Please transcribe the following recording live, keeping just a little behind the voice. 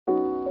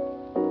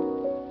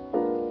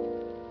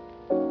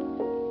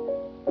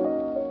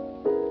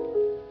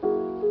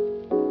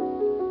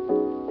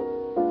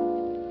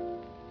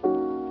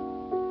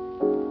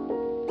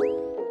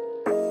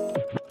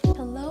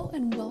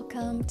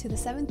to the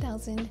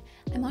 7000.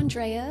 I'm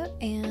Andrea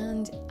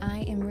and I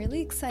am really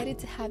excited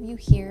to have you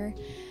here.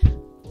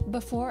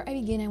 Before I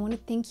begin, I want to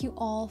thank you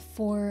all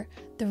for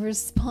the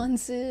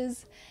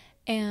responses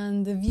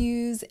and the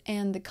views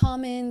and the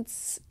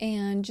comments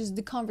and just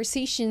the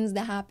conversations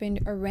that happened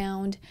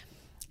around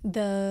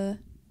the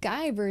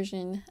guy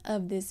version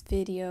of this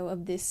video,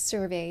 of this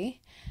survey,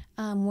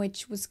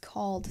 which was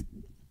called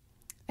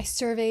I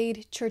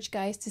surveyed church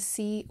guys to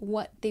see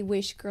what they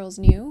wish girls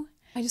knew.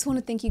 I just want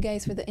to thank you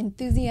guys for the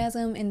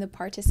enthusiasm and the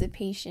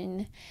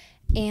participation.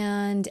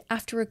 And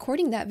after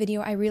recording that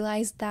video, I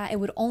realized that it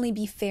would only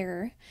be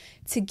fair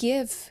to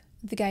give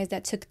the guys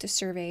that took the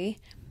survey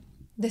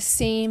the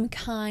same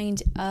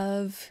kind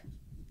of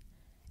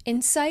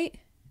insight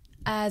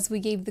as we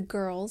gave the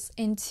girls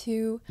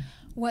into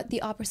what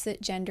the opposite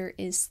gender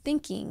is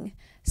thinking.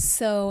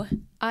 So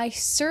I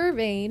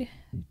surveyed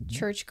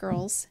church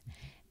girls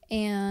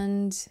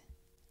and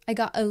I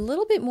got a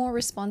little bit more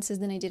responses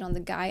than I did on the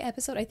guy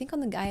episode. I think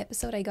on the guy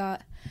episode I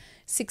got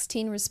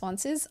 16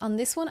 responses. On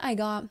this one I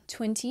got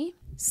 20.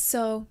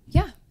 So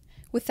yeah,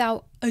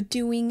 without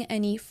doing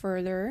any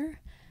further,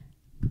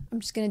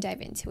 I'm just gonna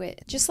dive into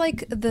it. Just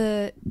like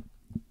the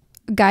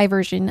guy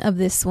version of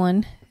this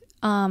one,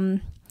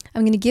 I'm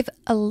gonna give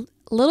a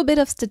little bit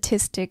of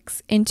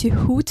statistics into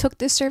who took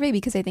this survey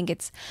because I think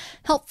it's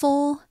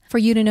helpful for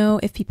you to know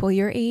if people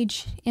your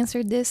age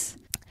answered this.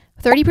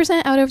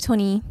 30% out of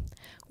 20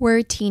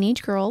 were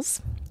teenage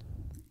girls.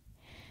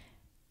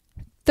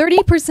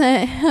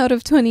 30% out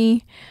of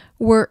 20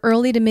 were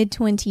early to mid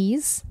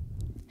 20s.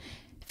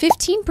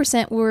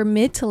 15% were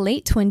mid to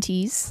late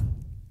 20s,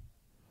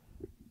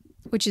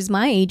 which is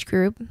my age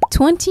group.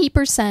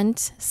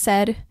 20%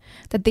 said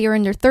that they are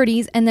in their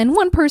 30s, and then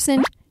one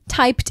person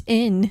typed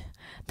in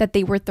that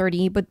they were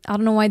 30, but I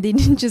don't know why they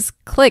didn't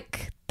just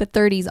click the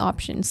 30s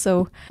option.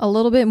 So a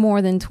little bit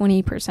more than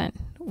 20%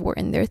 were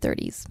in their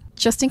 30s.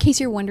 Just in case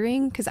you're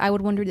wondering, because I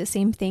would wonder the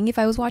same thing if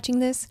I was watching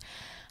this,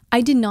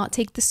 I did not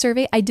take the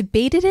survey. I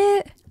debated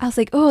it. I was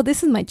like, oh,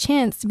 this is my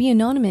chance to be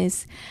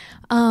anonymous.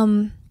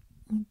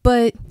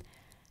 But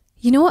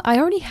you know what? I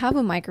already have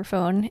a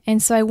microphone.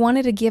 And so I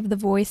wanted to give the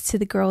voice to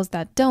the girls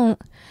that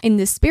don't. In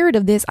the spirit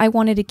of this, I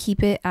wanted to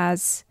keep it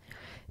as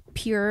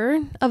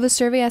pure of a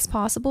survey as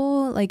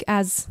possible, like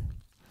as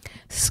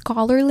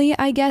scholarly,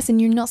 I guess. And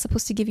you're not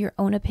supposed to give your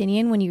own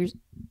opinion when you're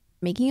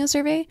making a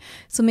survey.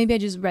 So maybe I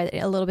just read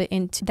a little bit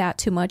into that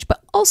too much.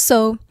 But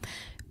also,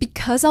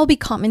 because I'll be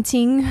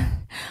commenting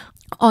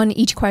on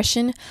each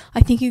question, I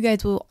think you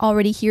guys will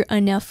already hear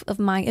enough of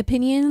my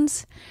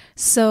opinions.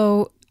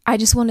 So I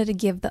just wanted to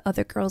give the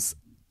other girls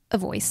a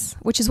voice,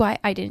 which is why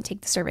I didn't take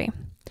the survey.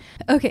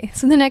 Okay,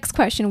 so the next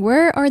question,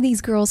 where are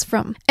these girls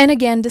from? And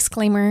again,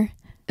 disclaimer,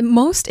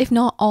 most, if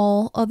not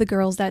all, of the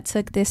girls that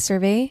took this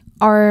survey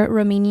are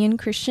Romanian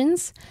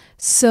Christians.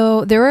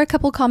 So there were a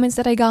couple comments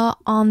that I got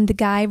on the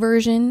guy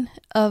version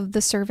of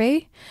the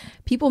survey.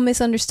 People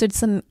misunderstood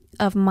some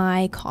of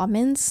my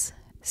comments.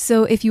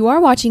 So if you are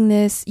watching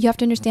this, you have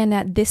to understand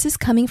that this is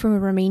coming from a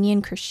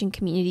Romanian Christian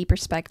community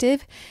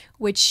perspective,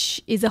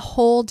 which is a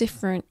whole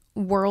different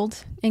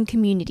world and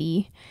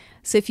community.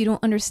 So if you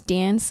don't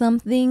understand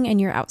something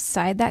and you're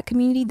outside that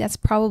community, that's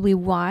probably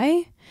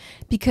why.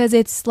 Because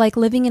it's like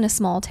living in a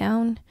small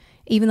town,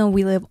 even though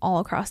we live all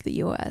across the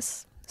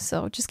US.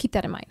 So just keep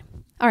that in mind.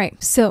 All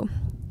right, so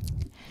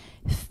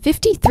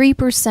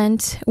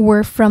 53%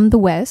 were from the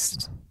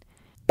West,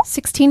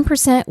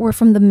 16% were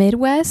from the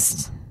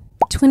Midwest,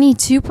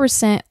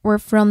 22% were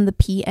from the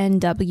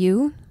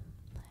PNW,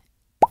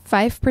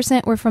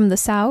 5% were from the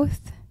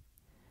South,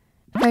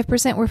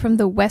 5% were from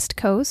the West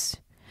Coast.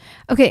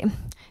 Okay,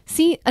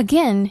 see,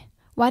 again,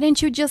 why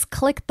didn't you just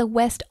click the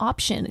West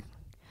option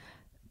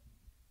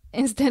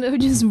instead of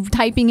just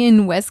typing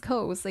in West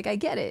Coast? Like, I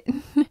get it.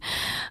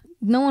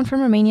 No one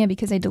from Romania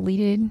because I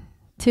deleted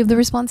 2 of the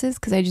responses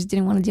because I just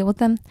didn't want to deal with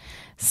them.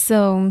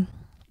 So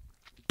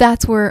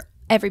that's where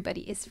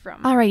everybody is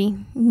from.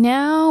 Alrighty,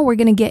 now we're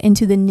gonna get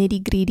into the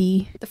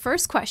nitty-gritty. The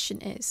first question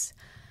is,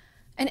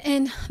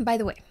 and by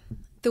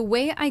the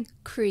way I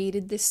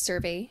created this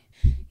survey,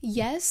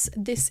 yes,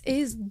 this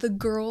is the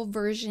girl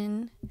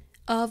version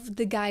of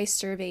the guy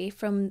survey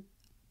from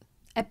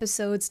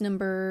episodes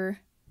number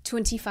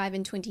 25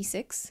 and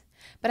 26.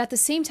 But at the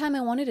same time,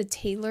 I wanted to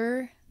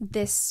tailor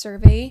this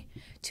survey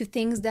to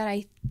things that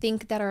I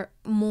think that are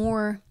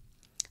more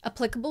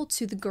applicable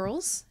to the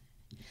girls.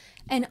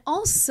 And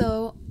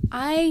also,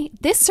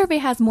 this survey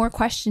has more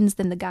questions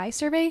than the guy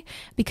survey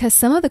because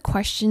some of the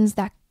questions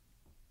that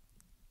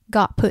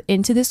got put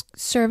into this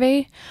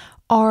survey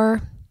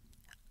are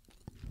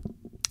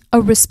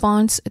a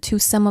response to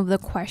some of the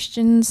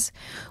questions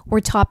or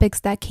topics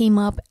that came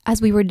up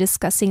as we were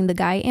discussing the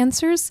guy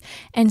answers.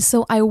 And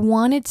so I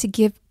wanted to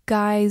give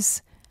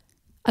guys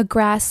a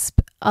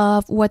grasp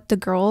of what the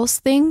girls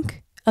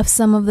think of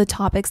some of the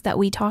topics that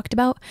we talked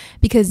about,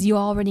 because you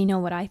already know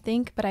what I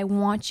think, but I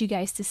want you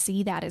guys to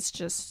see that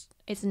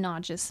it's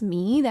not just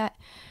me, that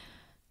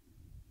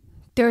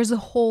there's a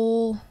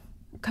whole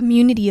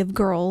community of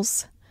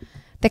girls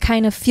that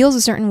kind of feels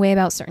a certain way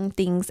about certain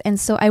things. And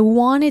so I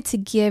wanted to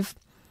give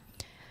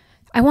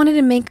I wanted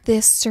to make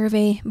this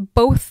survey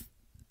both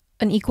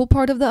an equal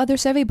part of the other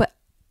survey, but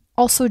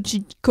also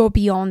to go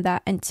beyond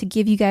that and to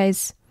give you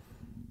guys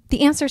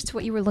the answers to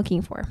what you were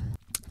looking for.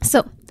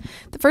 So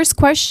the first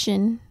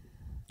question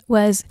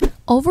was,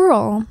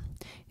 overall,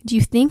 do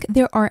you think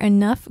there are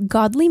enough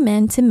godly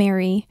men to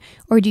marry,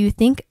 or do you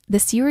think the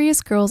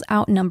serious girls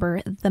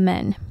outnumber the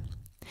men?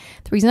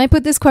 The reason I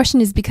put this question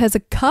is because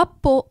a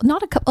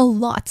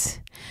lot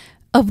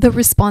of the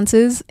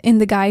responses in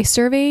the guy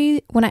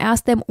survey, when I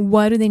asked them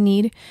what do they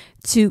need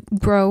to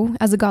grow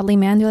as a godly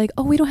man, they're like,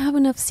 oh, we don't have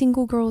enough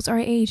single girls our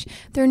age.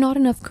 There are not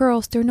enough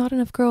girls. There are not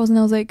enough girls. And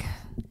I was like,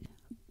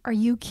 are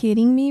you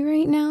kidding me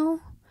right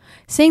now?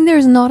 Saying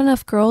there's not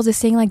enough girls is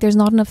saying like there's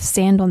not enough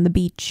sand on the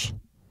beach.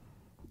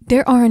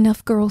 There are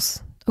enough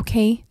girls,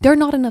 okay? There are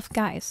not enough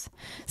guys.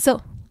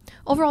 So,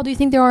 overall, do you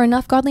think there are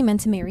enough godly men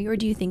to marry, or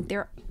do you think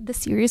the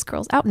serious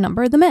girls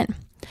outnumber the men?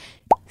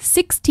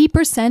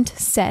 60%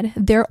 said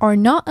there are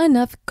not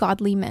enough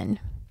godly men.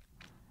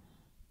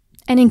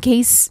 And in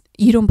case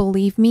you don't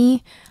believe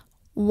me,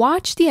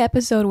 watch the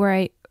episode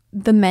where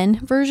the men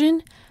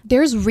version.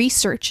 There's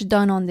research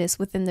done on this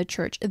within the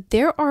church.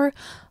 There are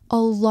a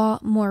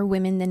lot more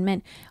women than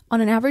men. On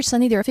an average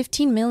Sunday, there are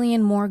 15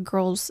 million more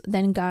girls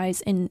than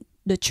guys in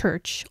the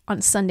church on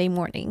Sunday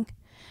morning.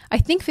 I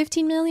think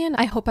 15 million.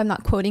 I hope I'm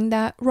not quoting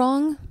that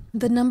wrong.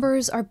 The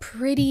numbers are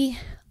pretty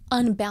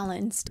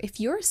unbalanced. If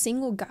you're a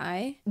single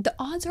guy, the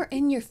odds are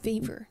in your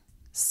favor.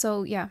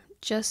 So yeah,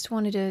 just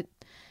wanted to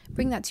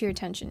bring that to your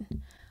attention.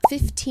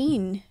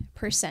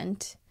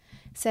 15%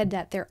 said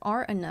that there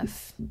are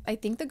enough. I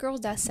think the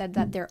girls that said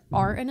that there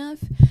are enough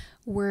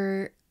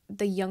were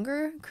the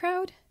younger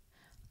crowd.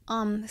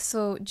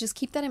 So just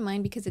keep that in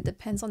mind because it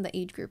depends on the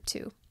age group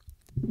too.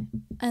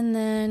 And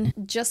then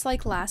just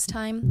like last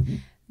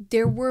time,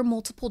 there were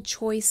multiple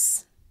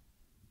choice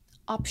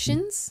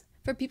options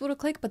for people to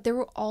click, but there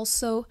were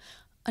also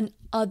an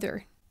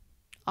other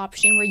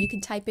option where you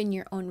can type in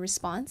your own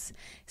response.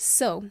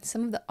 So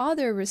some of the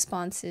other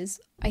responses,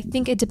 I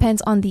think it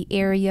depends on the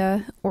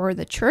area or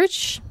the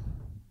church,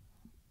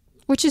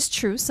 which is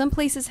true. Some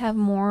places have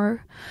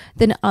more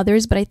than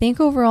others, but I think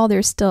overall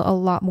there's still a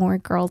lot more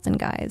girls than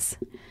guys.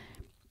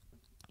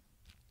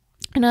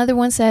 Another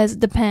one says,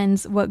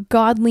 depends what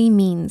godly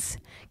means.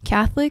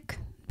 Catholic,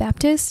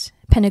 Baptist,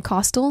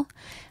 Pentecostal.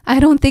 I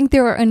don't think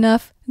there are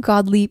enough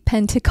godly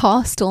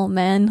Pentecostal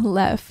men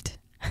left.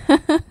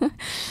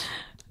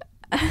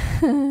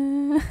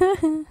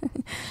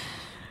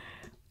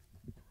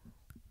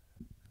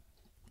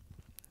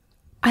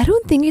 I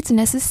don't think it's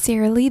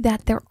necessarily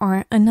that there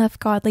aren't enough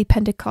godly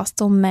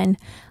Pentecostal men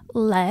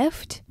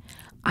left.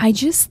 I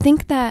just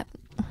think that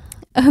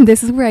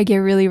this is where I get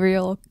really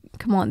real.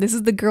 Come on, this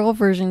is the girl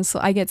version, so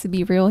I get to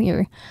be real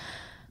here.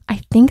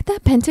 I think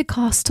that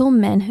Pentecostal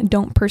men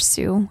don't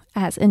pursue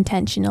as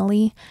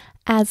intentionally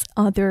as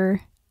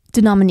other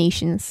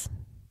denominations.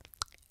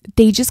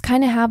 They just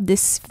kind of have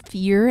this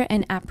fear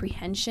and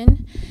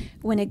apprehension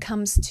when it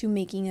comes to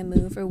making a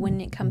move or when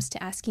it comes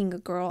to asking a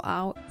girl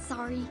out.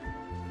 Sorry.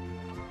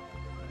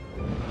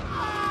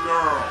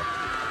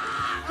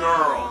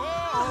 Girl.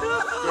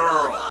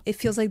 It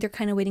feels like they're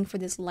kind of waiting for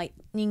this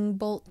lightning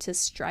bolt to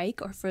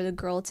strike or for the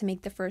girl to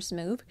make the first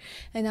move.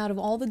 And out of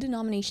all the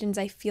denominations,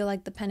 I feel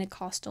like the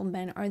Pentecostal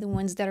men are the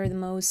ones that are the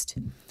most...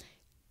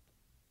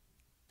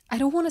 I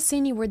don't want to say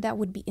any word that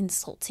would be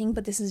insulting,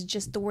 but this is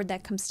just the word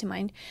that comes to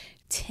mind.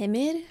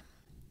 Timid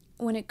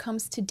when it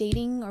comes to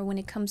dating or when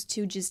it comes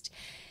to just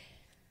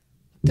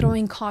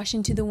throwing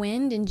caution to the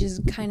wind and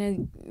just kind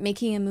of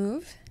making a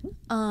move.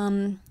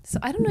 So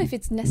I don't know if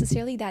it's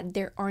necessarily that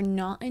there are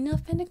not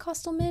enough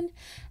Pentecostal men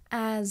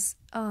as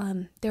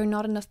there are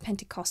not enough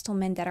Pentecostal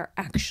men that are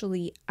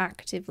actually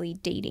actively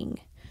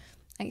dating,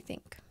 I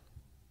think.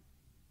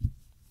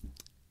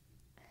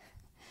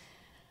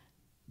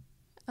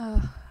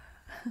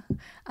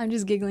 I'm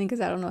just giggling because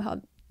I don't know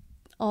how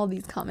all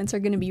these comments are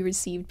going to be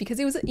received because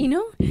it was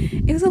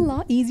a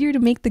lot easier to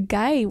make the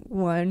guy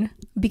one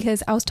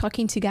because I was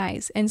talking to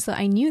guys and so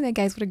I knew that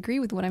guys would agree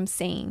with what I'm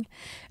saying.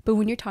 But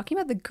when you're talking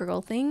about the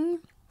girl thing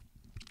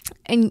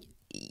and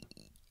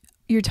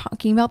you're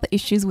talking about the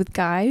issues with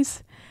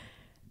guys,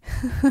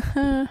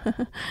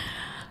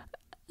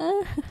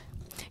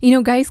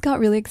 guys got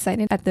really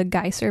excited at the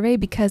guy survey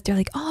because they're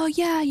like, oh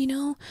yeah,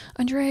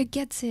 Andrea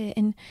gets it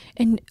and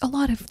a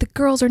lot of the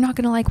girls are not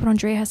going to like what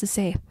Andrea has to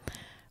say.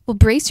 Well,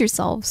 brace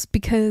yourselves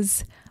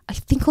because I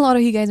think a lot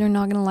of you guys are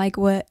not going to like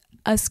what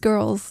us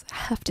girls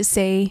have to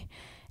say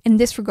in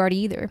this regard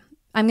either.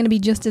 I'm going to be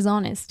just as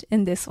honest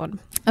in this one.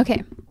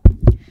 Okay.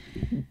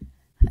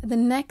 The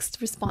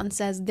next response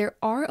says, there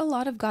are a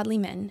lot of godly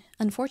men.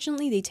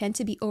 Unfortunately, they tend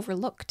to be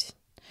overlooked.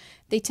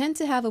 They tend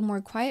to have a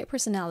more quiet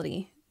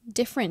personality,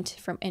 different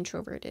from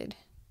introverted.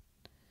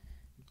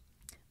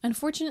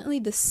 Unfortunately,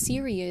 the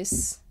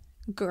serious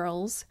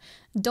girls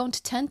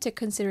don't tend to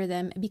consider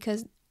them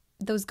because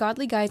those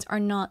godly guys are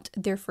not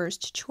their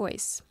first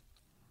choice.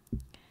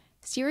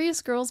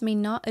 Serious girls may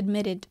not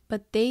admit it,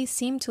 but they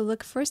seem to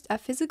look first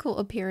at physical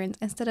appearance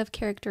instead of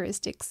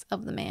characteristics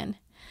of the man.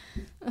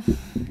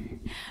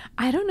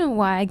 I don't know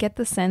why I get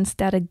the sense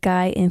that a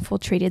guy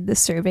infiltrated the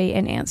survey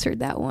and answered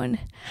that one.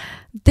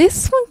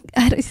 This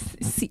one,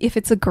 see, if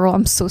it's a girl,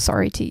 I'm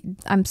sorry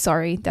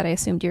that I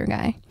assumed you're a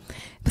guy.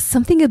 But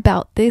something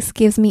about this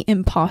gives me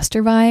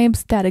imposter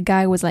vibes, that a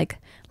guy was like,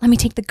 let me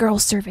take the girl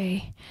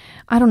survey.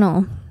 I don't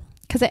know.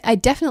 Because I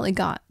definitely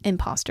got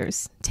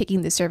imposters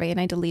taking the survey and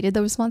I deleted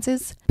the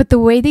responses. But the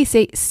way they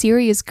say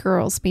serious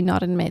girls may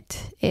not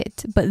admit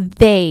it, but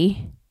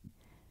they...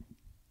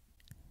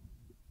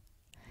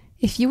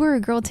 If you were a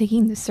girl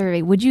taking the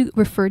survey, would you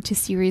refer to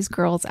serious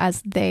girls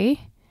as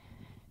they?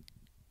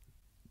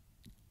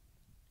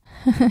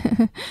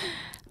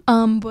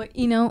 But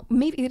you know,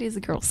 maybe it is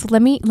a girl. So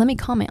let me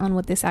comment on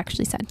what this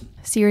actually said.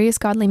 Serious,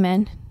 godly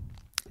men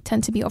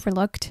tend to be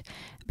overlooked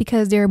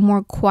because they're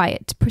more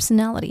quiet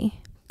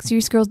personality.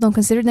 Serious girls don't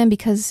consider them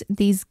because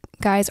these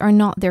guys are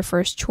not their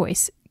first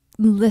choice.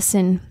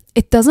 Listen,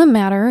 it doesn't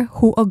matter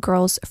who a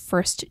girl's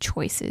first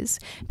choice is,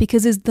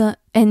 because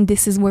and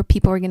this is where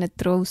people are gonna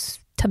throw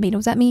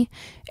tomatoes at me.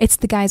 It's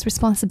the guy's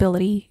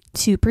responsibility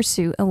to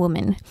pursue a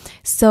woman.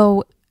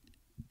 So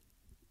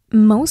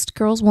most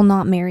girls will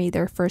not marry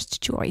their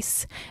first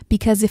choice,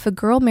 because if a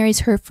girl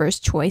marries her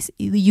first choice,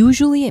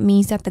 usually it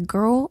means that the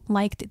girl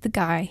liked the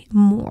guy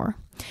more.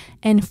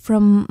 And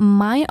from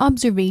my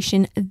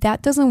observation,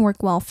 that doesn't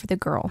work well for the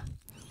girl.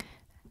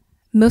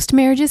 Most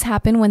marriages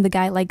happen when the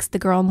guy likes the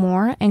girl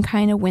more and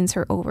kind of wins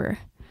her over.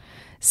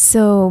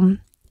 So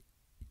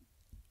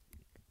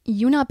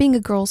you not being a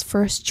girl's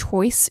first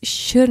choice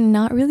should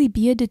not really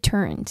be a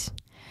deterrent.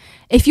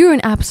 If you're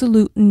an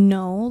absolute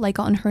no, like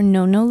on her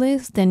no-no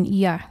list, then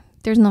yeah,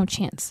 there's no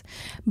chance.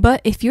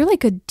 But if you're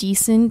like a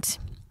decent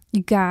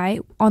guy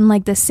on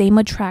like the same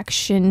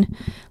attraction,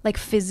 like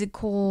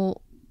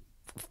physical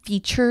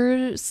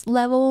features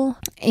level,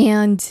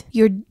 and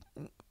you're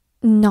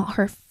not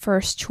her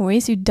first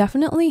choice, you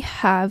definitely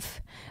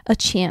have a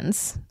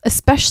chance,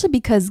 especially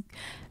because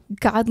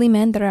godly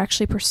men that are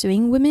actually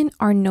pursuing women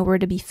are nowhere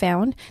to be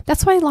found.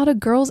 That's why a lot of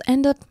girls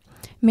end up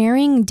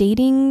marrying,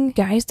 dating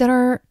guys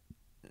that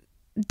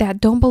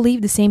don't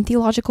believe the same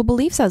theological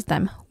beliefs as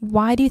them.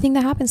 Why do you think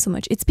that happens so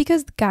much? It's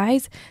because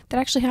guys that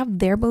actually have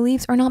their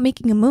beliefs are not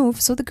making a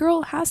move, so the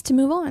girl has to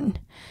move on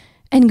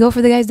and go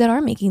for the guys that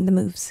are making the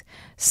moves.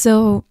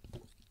 So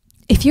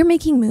if you're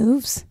making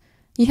moves,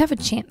 you have a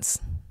chance.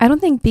 I don't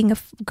think being a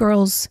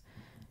girl's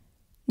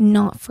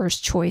not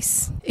first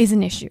choice is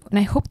an issue, and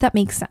I hope that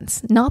makes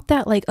sense. Not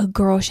that like a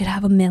girl should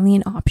have a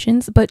million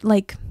options, but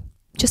like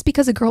just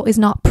because a girl is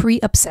not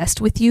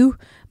pre-obsessed with you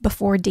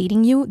before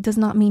dating you does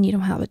not mean you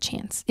don't have a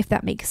chance, if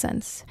that makes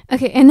sense.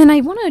 Okay, and then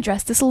I want to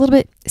address this a little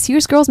bit.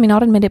 Serious girls may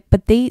not admit it,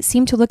 but they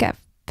seem to look at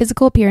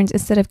physical appearance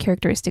instead of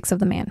characteristics of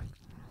the man.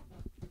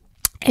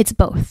 It's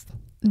both.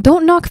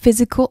 Don't knock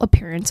physical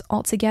appearance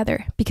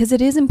altogether, because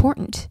it is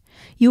important.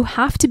 You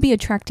have to be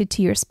attracted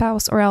to your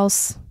spouse, or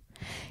else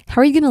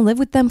how are you going to live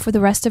with them for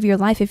the rest of your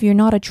life if you're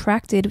not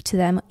attracted to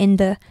them in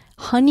the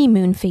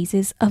honeymoon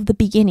phases of the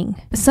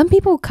beginning? Some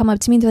people come up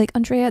to me and they're like,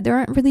 Andrea, there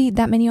aren't really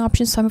that many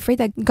options, so I'm afraid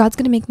that God's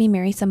going to make me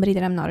marry somebody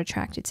that I'm not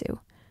attracted to.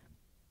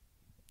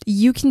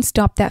 You can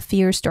stop that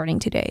fear starting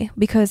today,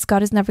 because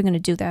God is never going to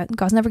do that.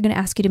 God's never going to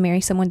ask you to marry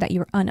someone that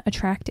you're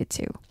unattracted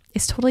to.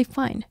 It's totally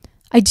fine.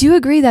 I do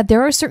agree that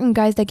there are certain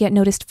guys that get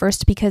noticed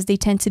first because they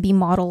tend to be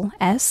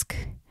model-esque,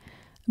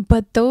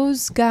 but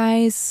those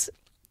guys,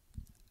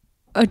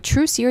 a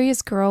true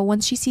serious girl,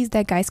 once she sees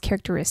that guy's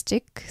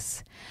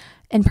characteristics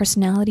and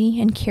personality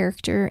and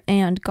character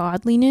and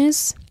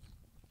godliness,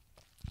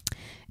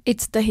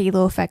 it's the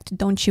halo effect.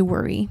 Don't you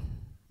worry.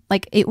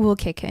 Like, it will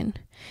kick in.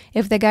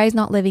 If the guy's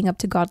not living up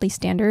to godly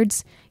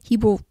standards, he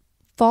will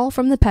fall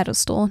from the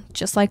pedestal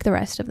just like the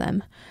rest of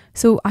them.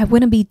 So I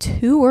wouldn't be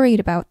too worried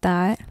about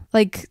that.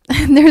 Like,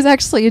 there's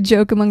actually a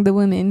joke among the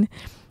women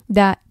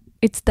that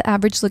it's the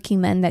average looking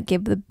men that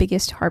give the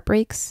biggest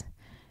heartbreaks,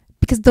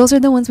 because those are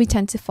the ones we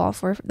tend to fall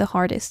for the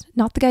hardest,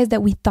 not the guys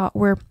that we thought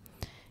were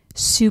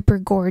super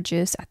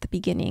gorgeous at the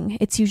beginning.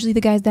 It's usually the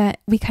guys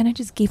that we kind of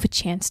just gave a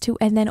chance to,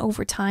 and then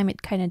over time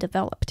it kind of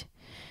developed.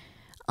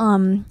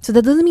 So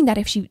that doesn't mean that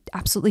if she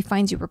absolutely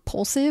finds you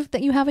repulsive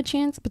that you have a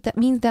chance, but that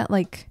means that,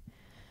 like,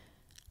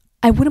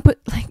 I wouldn't put,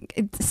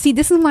 like, see,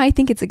 this is why I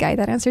think it's a guy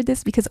that answered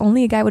this, because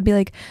only a guy would be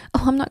like,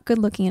 oh, I'm not good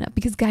looking enough,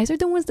 because guys are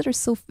the ones that are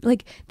so,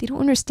 like, they don't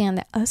understand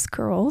that us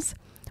girls,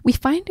 we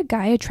find a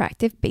guy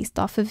attractive based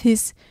off of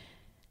his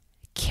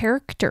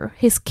character.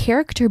 His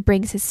character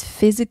brings his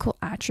physical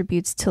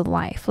attributes to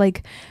life.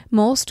 Like,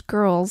 most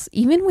girls,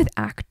 even with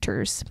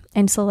actors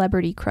and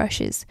celebrity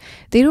crushes,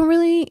 they don't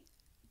really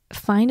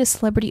find a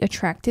celebrity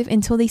attractive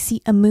until they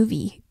see a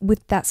movie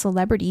with that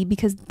celebrity,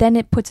 because then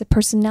it puts a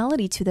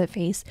personality to the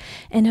face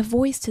and a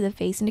voice to the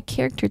face and a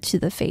character to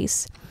the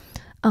face.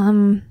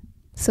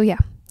 So yeah,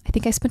 I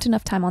think I spent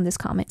enough time on this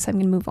comment, so I'm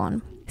gonna move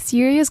on.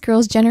 Serious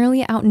girls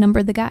generally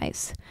outnumber the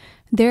guys.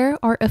 There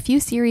are a few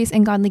serious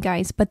and godly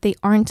guys, but they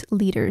aren't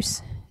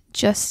leaders,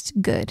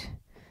 just good.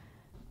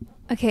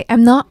 Okay,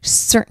 I'm not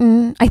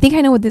certain. I think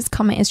I know what this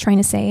comment is trying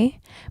to say,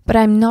 but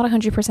I'm not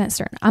 100%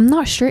 certain. I'm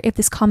not sure if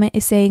this comment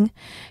is saying,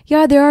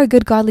 yeah, there are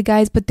good godly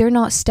guys, but they're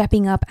not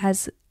stepping up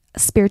as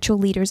spiritual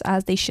leaders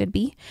as they should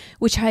be,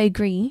 which I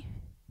agree.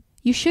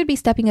 You should be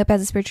stepping up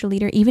as a spiritual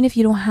leader, even if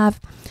you don't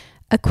have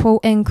a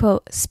quote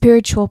unquote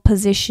spiritual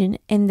position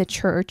in the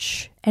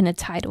church and a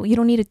title. You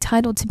don't need a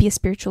title to be a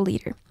spiritual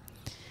leader.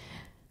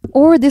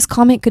 Or this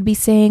comment could be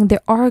saying there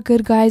are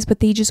good guys, but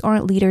they just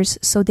aren't leaders,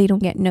 so they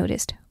don't get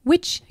noticed,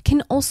 which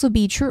can also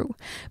be true.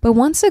 But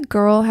once a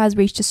girl has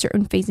reached a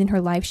certain phase in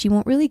her life, she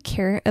won't really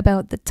care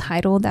about the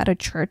title that a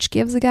church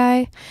gives a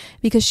guy,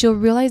 because she'll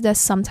realize that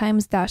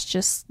sometimes that's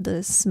just the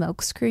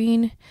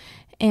smokescreen,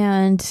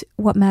 and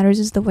what matters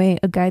is the way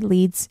a guy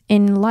leads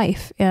in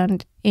life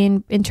and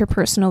in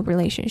interpersonal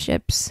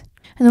relationships.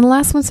 And then the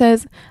last one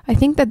says, I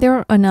think that there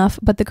are enough,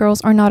 but the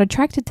girls are not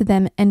attracted to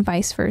them, and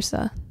vice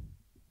versa.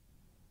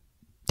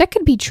 That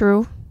could be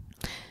true,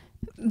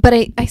 but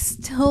I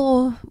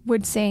still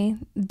would say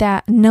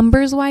that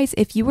numbers wise,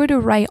 if you were to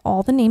write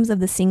all the names of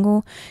the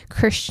single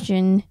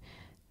Christian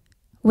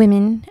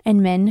women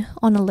and men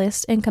on a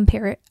list and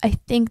compare it, I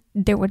think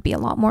there would be a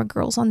lot more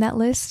girls on that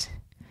list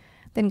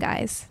than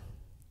guys.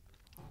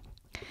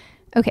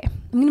 Okay,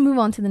 I'm going to move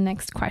on to the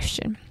next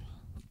question.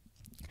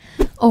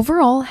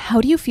 Overall,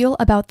 how do you feel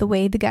about the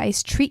way the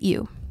guys treat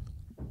you?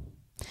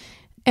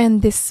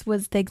 And this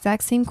was the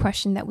exact same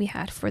question that we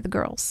had for the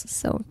girls.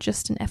 So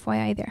just an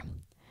FYI there.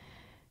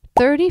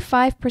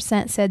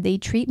 35% said they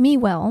treat me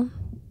well.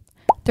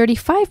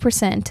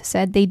 35%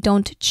 said they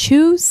don't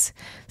choose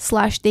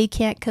 / they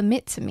can't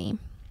commit to me.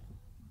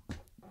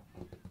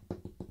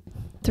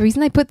 The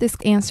reason I put this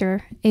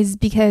answer is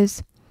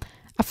because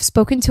I've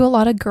spoken to a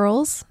lot of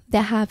girls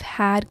that have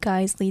had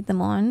guys lead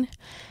them on,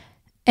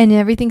 and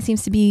everything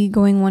seems to be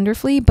going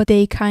wonderfully, but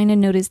they kind of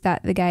notice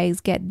that the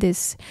guys get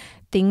this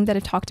thing that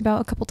I've talked about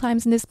a couple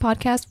times in this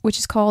podcast, which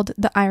is called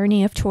the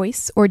irony of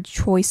choice or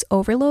choice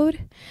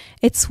overload.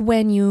 It's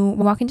when you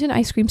walk into an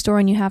ice cream store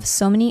and you have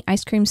so many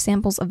ice cream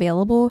samples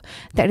available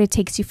that it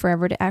takes you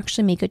forever to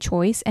actually make a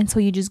choice. And so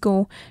you just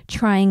go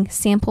trying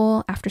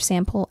sample after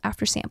sample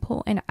after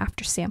sample and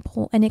after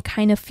sample. And it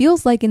kind of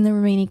feels like in the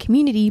remaining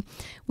community,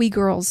 we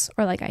girls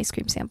are like ice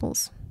cream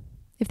samples,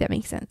 if that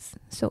makes sense.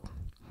 So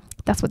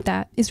that's what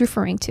that is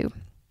referring to.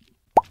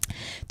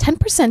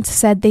 10%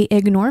 said they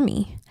ignore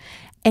me.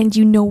 And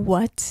you know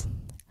what?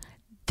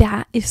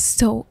 That is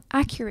so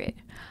accurate.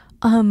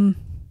 I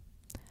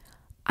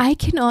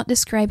cannot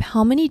describe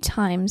how many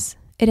times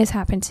it has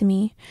happened to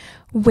me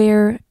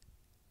where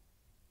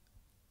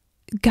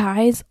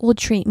guys will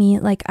treat me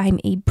like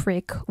I'm a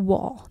brick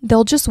wall.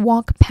 They'll just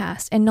walk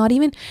past and not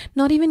even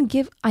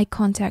give eye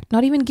contact,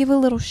 not even give a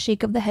little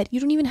shake of the head. You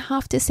don't even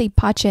have to say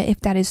pacha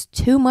if that is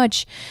too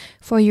much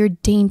for your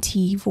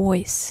dainty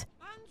voice.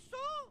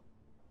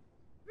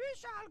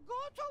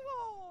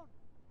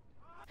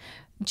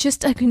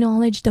 Just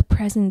acknowledge the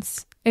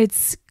presence.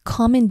 It's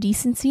common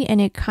decency, and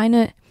it kind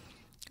of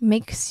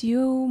makes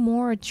you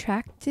more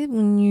attractive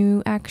when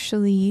you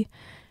actually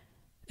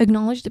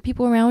acknowledge the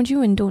people around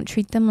you and don't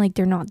treat them like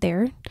they're not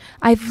there.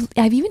 I've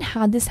even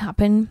had this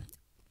happen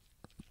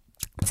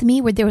to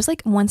me where there was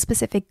like one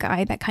specific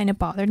guy that kind of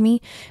bothered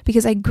me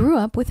because I grew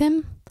up with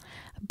him,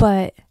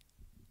 but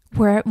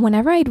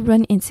whenever I'd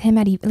run into him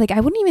I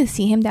wouldn't even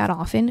see him that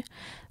often,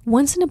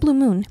 once in a blue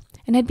moon.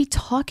 And I'd be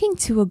talking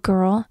to a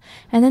girl,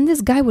 and then this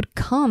guy would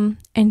come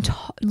and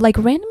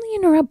randomly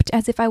interrupt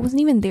as if I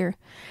wasn't even there,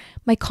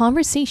 my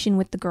conversation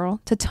with the girl,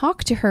 to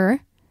talk to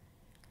her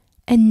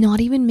and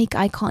not even make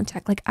eye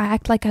contact. Like, I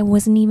act like I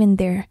wasn't even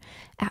there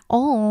at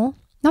all.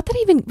 Not that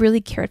I even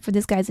really cared for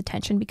this guy's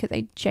attention, because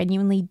I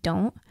genuinely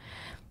don't.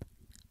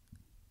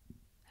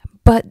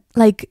 But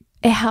like,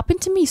 it happened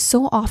to me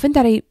so often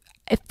that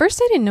at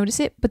first I didn't notice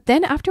it, but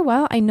then after a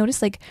while I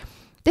noticed, like,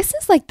 this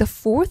is like the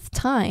 4th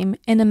time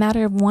in a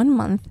matter of 1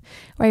 month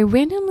where I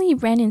randomly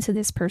ran into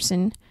this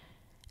person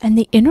and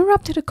they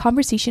interrupted a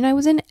conversation I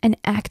was in and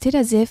acted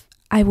as if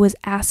I was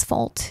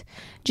asphalt,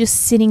 just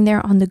sitting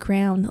there on the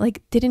ground,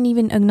 like didn't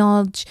even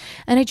acknowledge.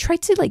 And I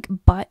tried to like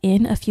butt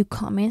in a few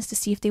comments to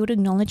see if they would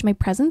acknowledge my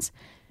presence.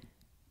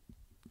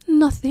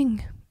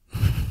 Nothing.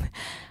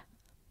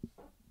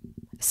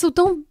 So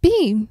don't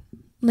be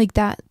like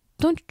that.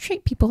 Don't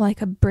treat people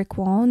like a brick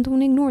wall and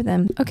don't ignore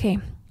them. Okay.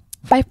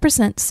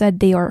 5% said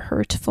they are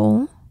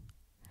hurtful.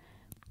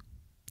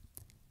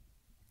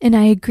 And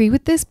I agree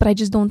with this, but I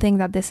just don't think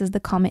that this is the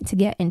comment to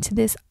get into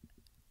this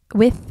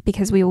with,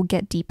 because we will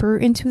get deeper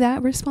into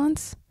that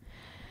response.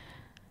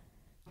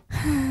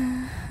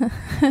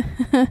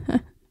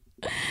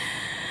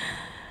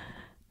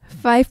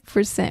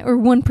 5% or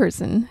one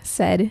person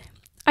said,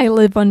 I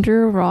live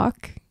under a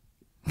rock.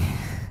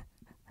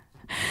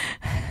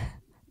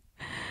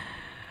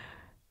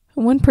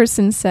 One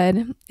person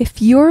said,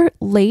 if you're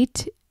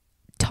late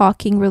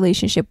talking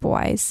relationship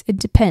wise, it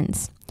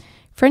depends.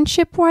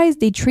 Friendship wise,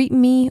 they treat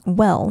me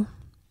well.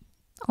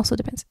 Also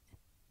depends.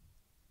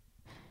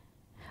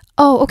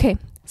 Oh, okay.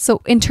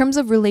 So in terms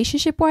of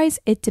relationship wise,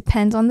 it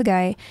depends on the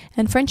guy.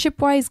 And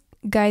friendship wise,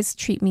 guys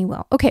treat me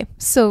well. Okay.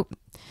 So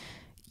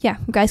Yeah,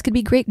 guys could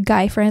be great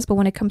guy friends, but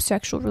when it comes to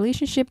actual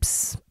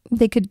relationships,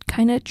 they could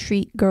kind of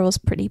treat girls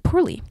pretty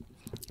poorly.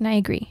 And I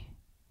agree.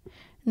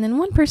 And then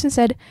one person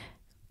said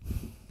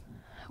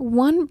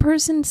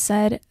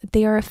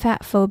they are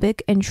fat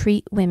phobic and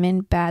treat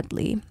women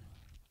badly.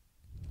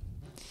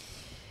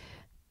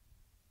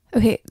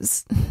 Okay,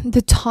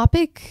 the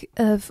topic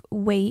of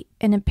weight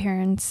and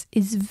appearance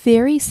is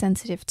very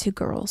sensitive to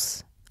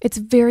girls. It's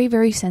a very,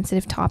 very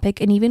sensitive topic,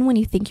 and even when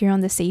you think you're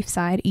on the safe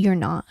side, you're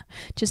not.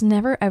 Just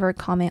never ever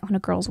comment on a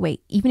girl's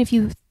weight. Even if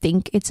you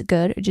think it's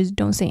good, just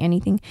don't say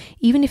anything.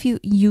 Even if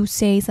you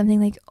say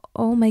something like,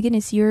 "Oh my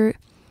goodness, you're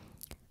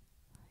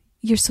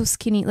so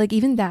skinny," like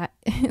even that,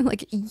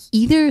 like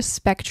either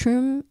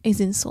spectrum is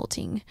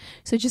insulting.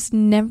 So just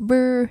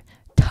never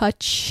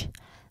touch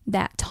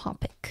that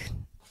topic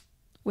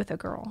with a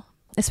girl,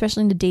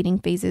 especially in the dating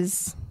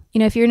phases. You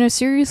know, if you're in a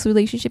serious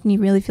relationship and you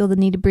really feel the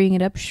need to bring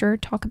it up, sure,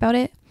 talk about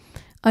it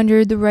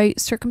under the right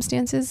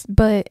circumstances.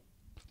 But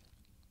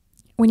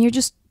when you're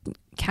just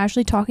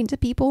casually talking to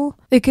people,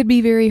 it could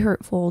be very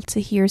hurtful to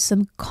hear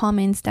some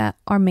comments that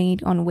are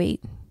made on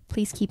weight.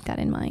 Please keep that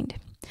in mind.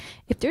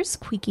 If there's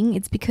squeaking,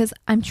 it's because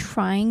I'm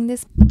trying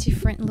this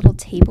different little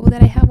table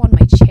that I have on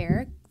my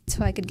chair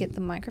so I could get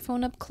the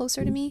microphone up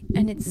closer to me,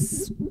 and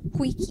it's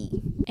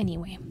squeaky.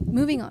 Anyway,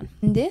 moving on.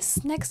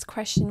 This next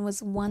question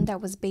was one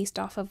that was based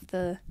off of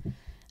the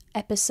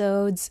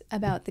episodes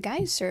about the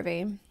guys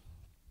survey.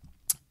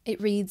 It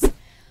reads,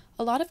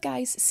 "A lot of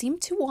guys seem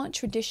to want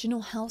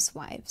traditional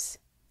housewives.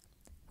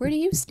 Where do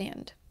you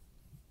stand?"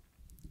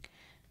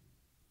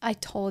 I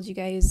told you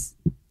guys,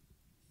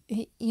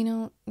 you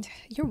know,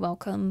 you're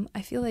welcome.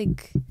 I feel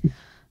like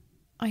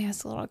I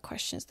asked a lot of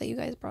questions that you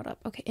guys brought up.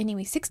 Okay,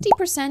 anyway,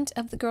 60%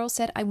 of the girls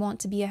said, "I want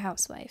to be a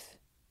housewife."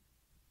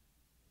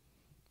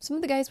 Some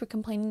of the guys were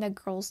complaining that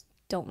girls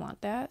don't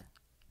want that.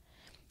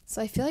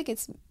 So I feel like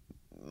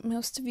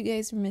most of you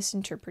guys are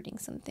misinterpreting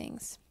some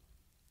things.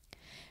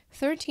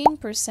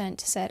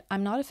 13% said,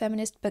 "I'm not a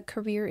feminist, but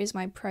career is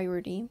my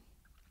priority."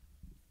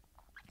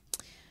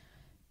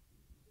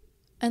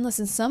 And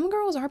listen, some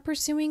girls are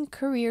pursuing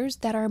careers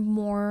that are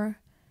more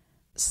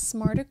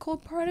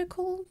smarticle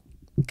particle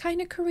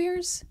kind of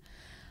careers.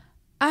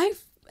 I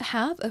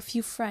have a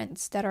few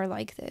friends that are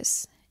like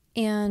this,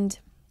 and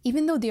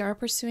even though they are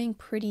pursuing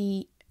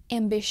pretty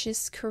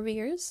ambitious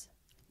careers,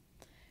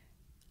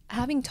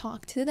 having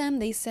talked to them,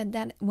 they said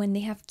that when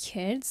they have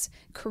kids,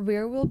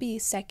 career will be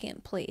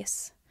second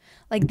place.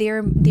 Like they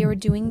were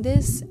doing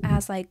this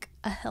as like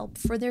a help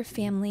for their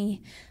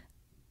family,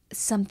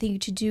 something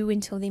to do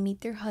until they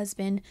meet their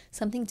husband,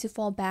 something to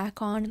fall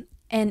back on.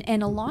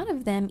 And a lot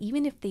of them,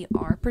 even if they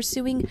are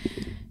pursuing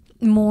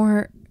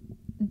more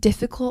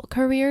difficult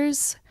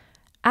careers,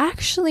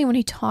 actually when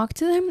I talk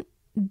to them,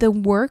 the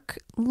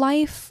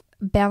work-life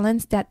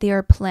balance that they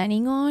are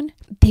planning on,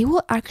 they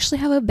will actually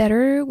have a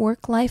better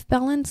work-life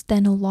balance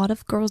than a lot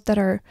of girls that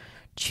are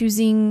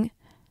choosing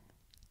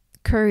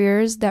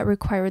careers that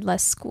require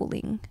less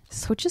schooling.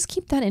 So just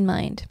keep that in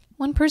mind.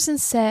 One person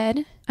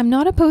said, "I'm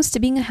not opposed to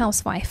being a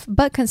housewife,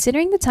 but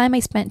considering the time I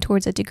spent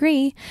towards a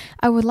degree,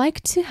 I would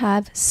like to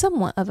have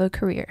somewhat of a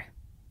career."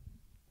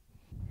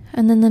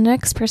 And then the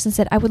next person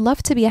said, "I would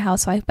love to be a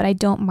housewife, but I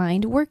don't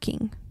mind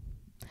working."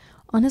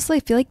 Honestly, I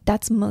feel like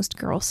that's most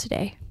girls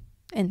today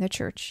in the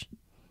church.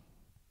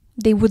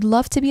 They would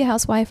love to be a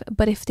housewife,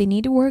 but if they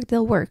need to work,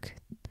 they'll work.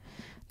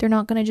 They're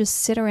not going to just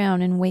sit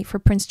around and wait for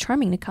Prince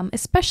Charming to come,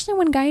 especially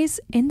when guys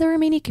in the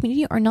Romanian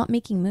community are not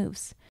making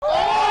moves.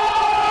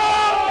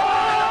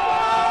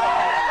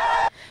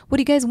 What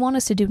do you guys want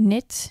us to do?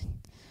 Knit?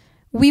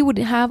 We would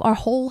have, our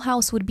whole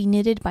house would be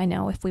knitted by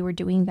now if we were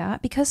doing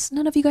that, because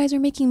none of you guys are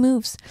making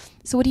moves.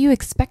 So what do you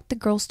expect the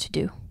girls to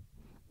do?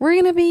 We're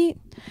going to be...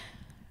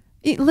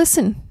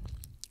 Listen,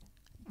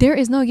 there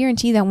is no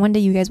guarantee that one day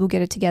you guys will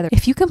get it together.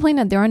 If you complain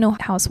that there are no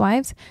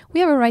housewives, we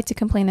have a right to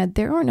complain that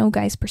there are no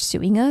guys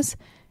pursuing us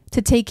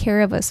to take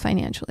care of us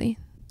financially.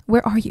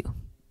 Where are you?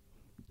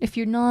 If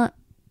you're not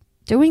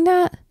doing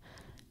that,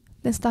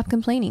 then stop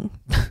complaining.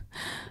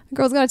 The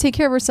girl's got to take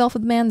care of herself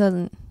if the man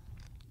doesn't.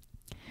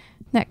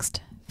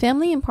 Next,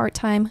 family and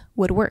part-time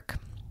would work.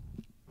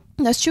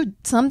 That's true.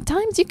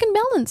 Sometimes you can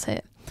balance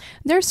it.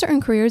 There are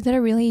certain careers that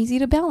are really easy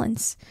to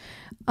balance.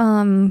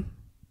 And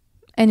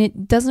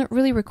it doesn't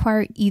really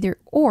require either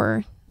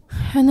or.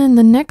 And then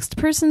the next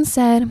person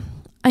said,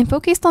 "I'm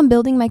focused on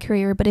building my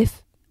career, but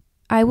if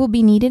I will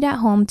be needed at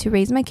home to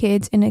raise my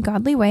kids in a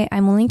godly way,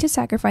 I'm willing to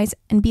sacrifice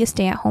and be a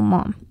stay-at-home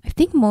mom." I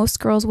think most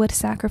girls would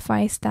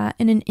sacrifice that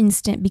in an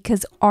instant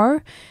because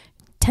our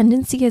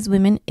tendency as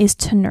women is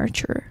to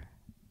nurture.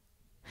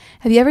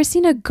 Have you ever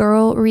seen a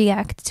girl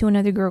react to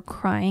another girl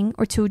crying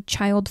or to a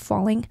child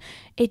falling?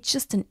 It's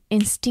just an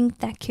instinct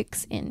that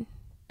kicks in.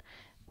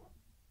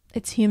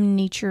 It's human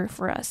nature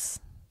for us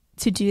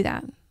to do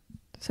that.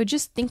 So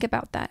just think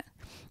about that.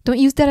 Don't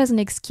use that as an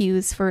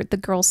excuse for the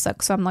girls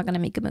suck, so I'm not going to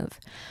make a move.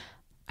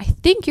 I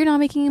think you're not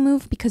making a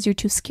move because you're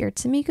too scared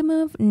to make a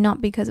move,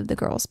 not because of the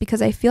girls.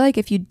 Because I feel like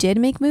if you did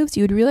make moves,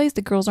 you would realize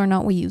the girls are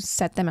not what you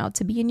set them out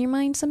to be in your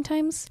mind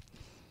sometimes.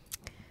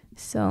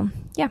 So,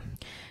 yeah.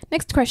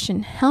 Next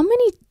question. How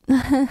many...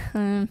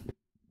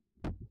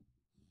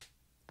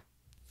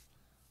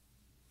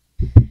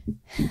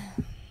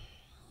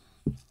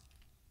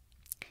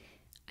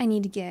 I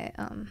need to get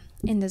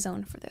in the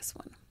zone for this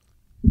one.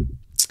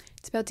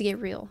 It's about to get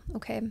real,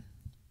 okay?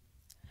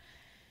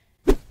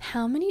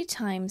 How many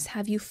times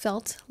have you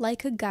felt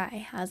like a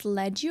guy has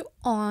led you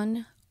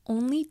on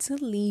only to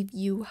leave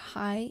you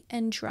high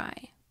and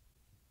dry?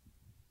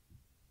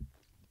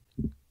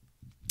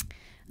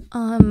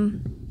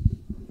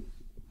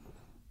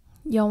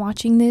 Y'all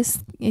watching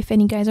this, if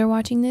any guys are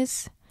watching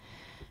this,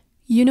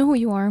 you know who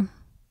you are.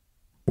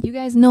 You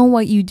guys know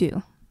what you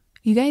do.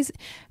 You guys,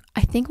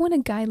 I think when a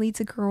guy leads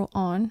a girl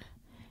on,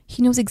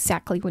 he knows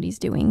exactly what he's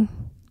doing.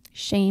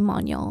 Shame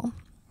on y'all.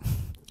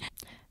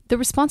 The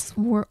responses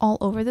were all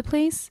over the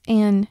place,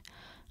 and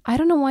I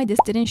don't know why this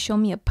didn't show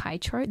me a pie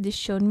chart. This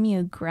showed me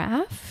a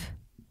graph.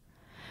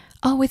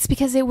 Oh, it's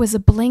because it was a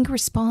blank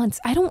response.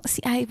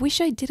 I wish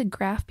I did a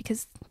graph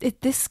because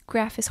this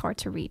graph is hard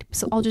to read.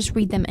 So I'll just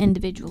read them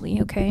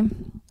individually, okay?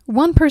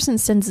 One person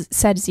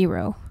said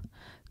 0.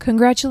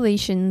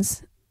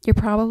 Congratulations. You're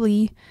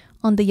probably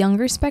on the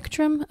younger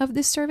spectrum of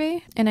this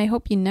survey, and I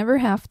hope you never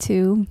have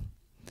to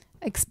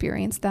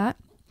experience that.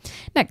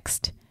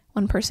 Next,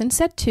 one person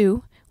said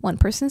 2. One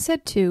person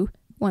said 2.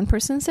 One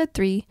person said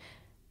 3.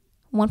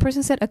 One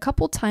person said a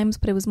couple times,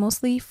 but it was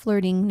mostly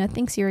flirting,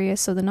 nothing serious,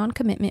 so the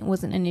non-commitment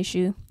wasn't an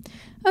issue.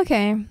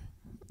 Okay,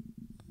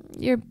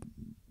 you're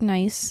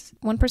nice.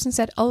 One person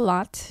said a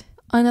lot.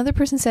 Another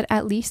person said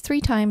at least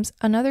 3 times.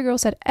 Another girl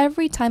said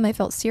every time I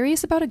felt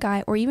serious about a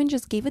guy or even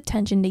just gave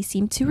attention, they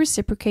seemed to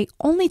reciprocate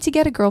only to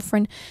get a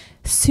girlfriend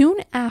soon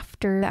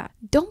after that.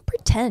 Don't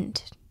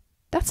pretend.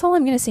 That's all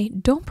I'm going to say.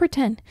 Don't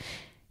pretend.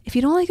 If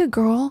you don't like a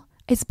girl,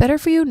 it's better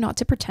for you not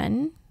to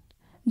pretend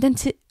than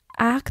to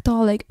act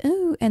all like,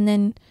 ooh, and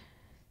then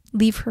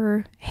leave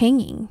her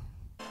hanging.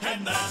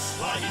 And that's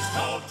why he's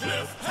called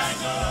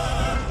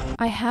Cliffhanger.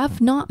 I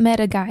have not met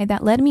a guy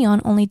that led me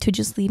on only to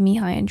just leave me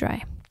high and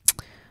dry.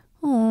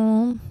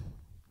 Oh,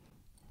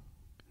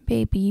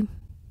 baby.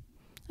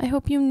 I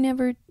hope you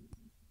never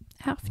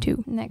have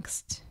to.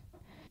 Next.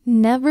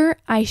 Never.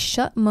 I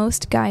shut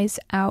most guys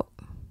out.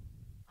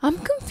 I'm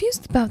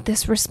confused about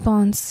this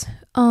response.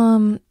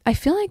 I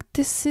feel like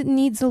this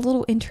needs a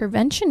little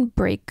intervention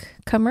break,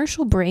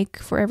 commercial break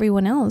for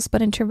everyone else,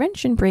 but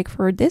intervention break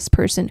for this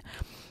person.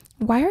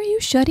 Why are you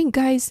shutting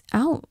guys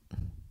out?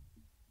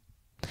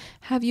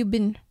 Have you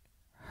been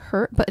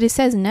hurt? But it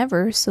says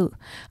never, so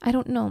I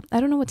don't know. I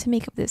don't know what to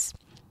make of this.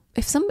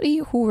 If somebody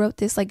who wrote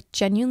this like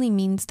genuinely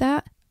means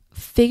that,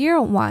 figure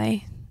out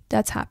why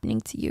that's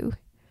happening to you.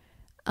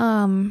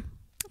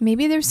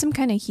 Maybe there's some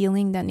kind of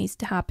healing that needs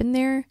to happen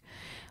there,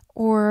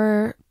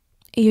 or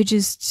you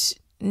just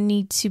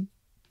need to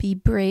be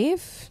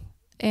brave.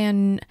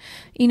 And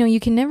you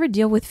can never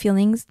deal with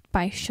feelings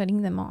by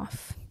shutting them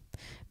off,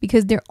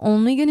 because they're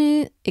only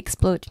gonna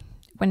explode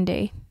one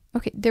day.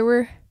 Okay, there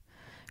were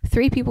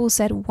 3 people who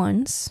said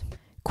once.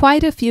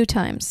 Quite a few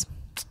times.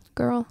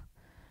 Girl.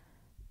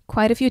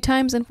 Quite a few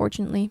times,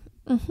 unfortunately.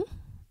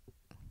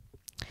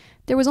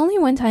 There was only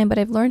one time, but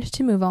I've learned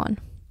to move on.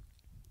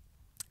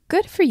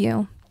 Good for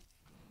you.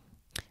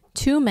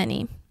 Too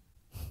many.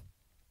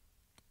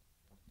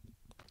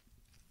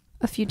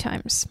 A few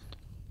times.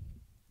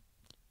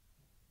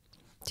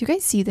 Do you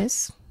guys see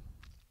this?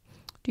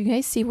 Do you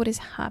guys see what is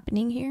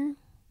happening here?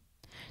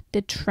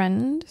 The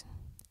trend?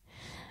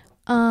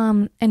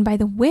 And by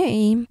the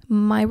way,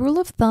 my rule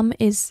of thumb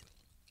is,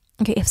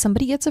 okay, if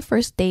somebody gets a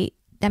first date,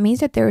 that means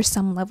that there is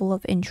some level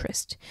of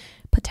interest,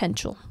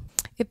 potential.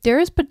 If there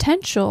is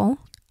potential,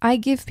 I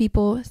give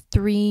people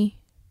 3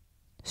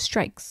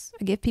 strikes.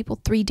 I give people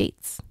 3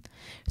 dates,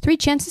 3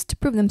 chances to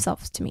prove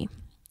themselves to me.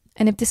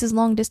 And if this is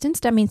long distance,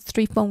 that means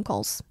 3 phone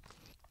calls.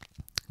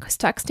 Because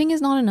texting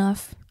is not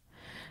enough.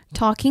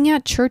 Talking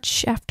at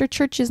church after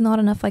church is not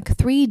enough. Like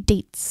 3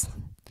 dates.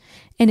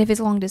 And if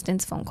it's long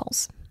distance, phone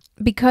calls.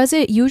 Because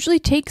it usually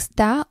takes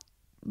that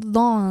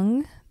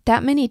long,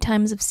 that many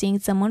times of seeing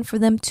someone for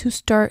them to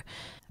start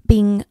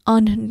being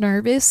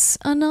unnervous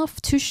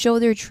enough to show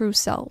their true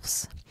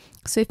selves.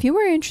 So if you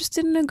were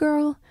interested in a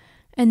girl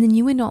and then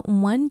you went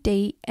on one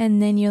date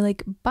and then you're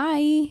like,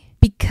 bye,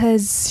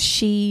 because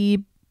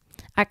she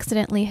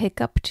accidentally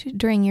hiccuped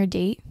during your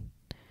date,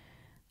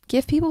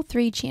 give people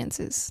 3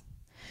 chances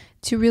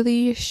to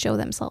really show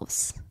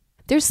themselves.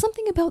 There's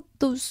something about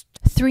those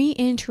 3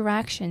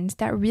 interactions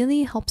that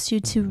really helps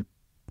you to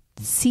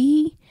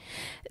see,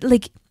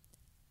 like,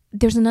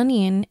 there's an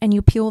onion and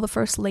you peel the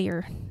first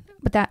layer,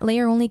 but that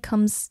layer only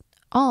comes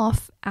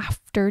off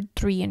after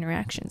 3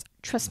 interactions.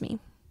 Trust me.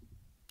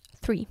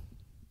 3.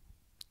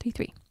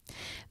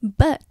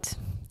 But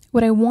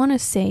what I want to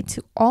say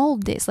to all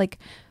of this, like,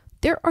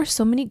 there are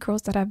so many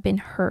girls that have been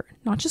hurt,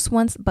 not just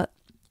once, but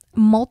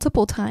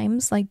multiple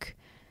times, like,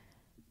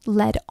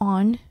 led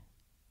on.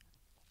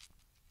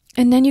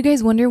 And then you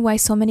guys wonder why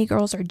so many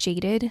girls are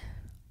jaded.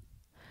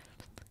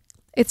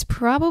 It's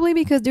probably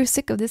because they're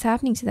sick of this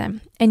happening to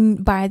them.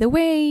 And by the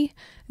way,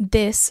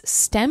 this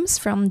stems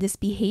from this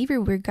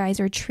behavior where guys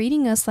are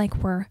treating us like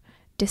we're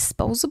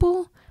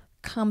disposable,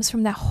 comes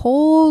from that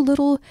whole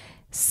little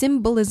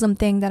symbolism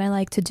thing that I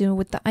like to do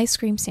with the ice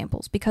cream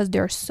samples, because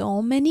there are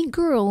so many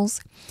girls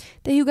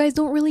that you guys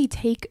don't really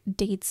take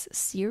dates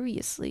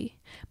seriously.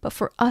 But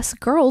for us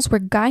girls, where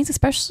guys,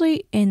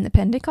 especially in the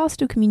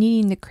Pentecostal community,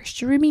 in the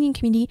Christian remaining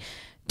community,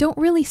 don't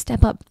really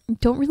step up,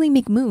 don't really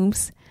make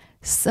moves.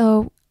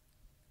 So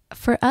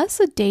for us,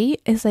 a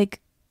date is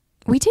like,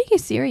 we take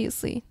it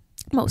seriously,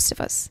 most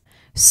of us.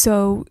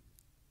 So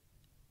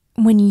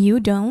when you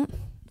don't,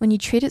 when you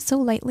treat it so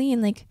lightly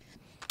and like,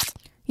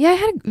 yeah,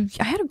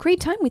 I had a great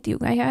time with you.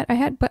 I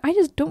had, but I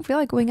just don't feel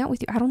like going out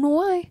with you. I don't know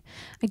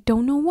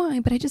why.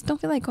 But I just don't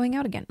feel like going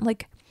out again.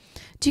 Like,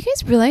 do you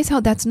guys realize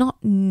how that's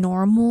not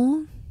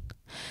normal?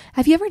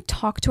 Have you ever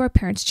talked to our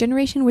parents'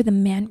 generation where the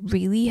man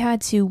really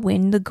had to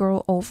win the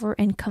girl over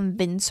and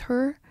convince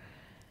her?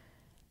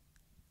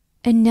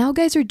 And now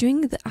guys are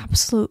doing the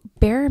absolute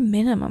bare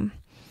minimum.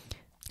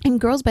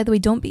 And girls, by the way,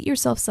 don't beat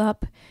yourselves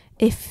up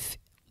if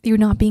you're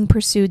not being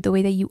pursued the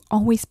way that you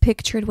always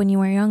pictured when you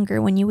were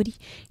younger, when you would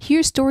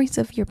hear stories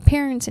of your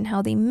parents and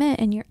how they met,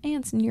 and your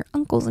aunts and your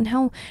uncles, and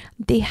how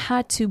they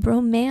had to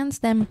romance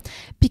them.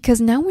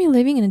 Because now we're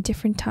living in a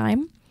different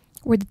time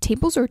where the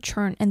tables are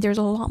turned and there's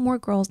a lot more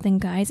girls than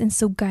guys, and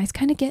so guys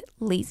kind of get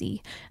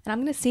lazy. And I'm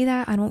gonna say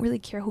that I don't really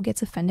care who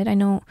gets offended. I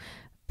know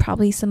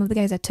probably some of the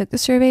guys that took the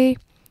survey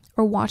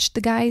or watched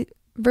the guy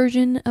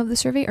version of the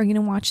survey are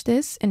gonna watch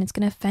this and it's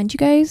gonna offend you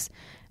guys,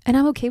 and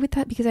I'm okay with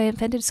that because I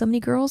offended so many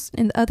girls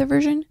in the other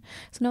version.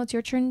 So now it's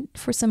your turn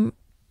for some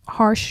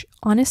harsh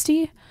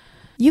honesty.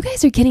 You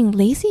guys are getting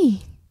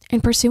lazy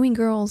and pursuing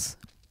girls,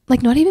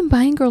 like not even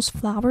buying girls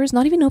flowers,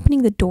 not even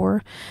opening the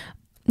door,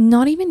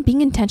 not even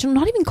being intentional,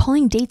 not even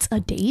calling dates a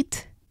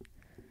date.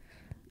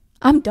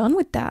 I'm done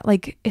with that.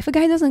 Like, if a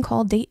guy doesn't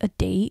call date a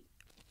date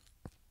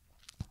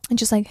and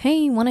just like,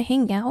 hey, want to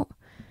hang out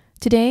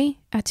today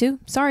at 2?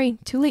 Sorry,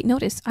 too late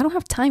notice. I don't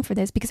have time for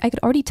this because I could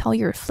already tell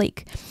you're a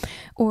flake.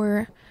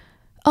 Or,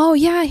 oh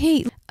yeah,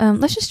 hey,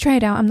 let's just try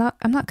it out.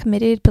 I'm not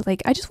committed, but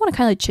like, I just want to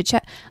kind of chit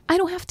chat. I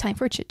don't have time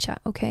for chit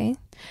chat, okay?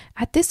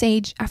 At this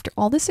age, after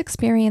all this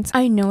experience,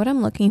 I know what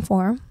I'm looking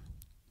for.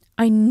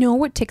 I know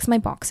what ticks my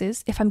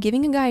boxes. If I'm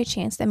giving a guy a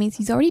chance, that means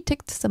he's already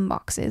ticked some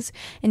boxes.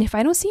 And if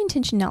I don't see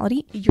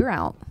intentionality, you're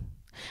out.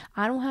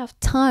 I don't have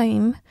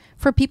time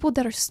for people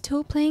that are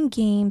still playing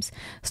games,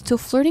 still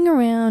flirting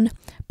around,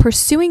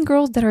 pursuing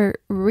girls that are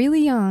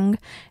really young.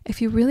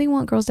 If you really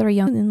want girls that are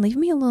young, then leave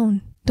me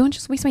alone. Don't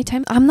just waste my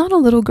time. I'm not a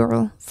little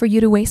girl for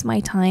you to waste my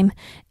time.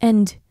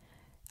 And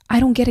I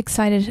don't get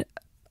excited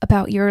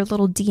about your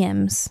little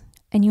DMs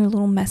and your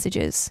little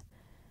messages.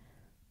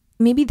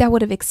 Maybe that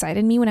would have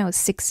excited me when I was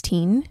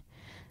 16,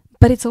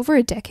 but it's over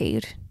a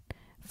decade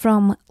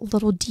from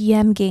little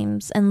DM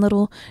games and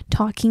little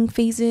talking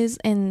phases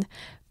and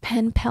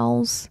pen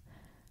pals.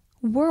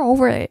 We're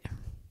over it.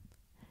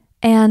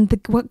 And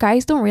what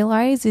guys don't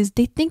realize is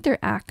they think their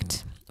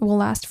act will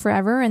last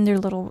forever and their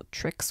little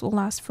tricks will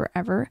last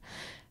forever,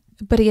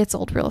 but it gets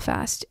old real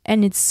fast,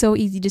 and it's so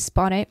easy to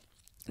spot it.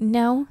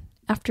 Now,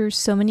 after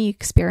so many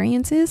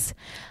experiences,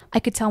 I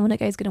could tell when a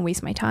guy's gonna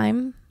waste my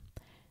time.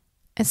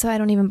 And so I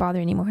don't even bother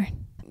anymore.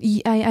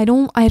 I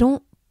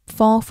don't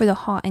fall for the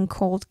hot and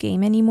cold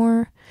game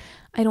anymore.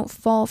 I don't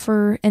fall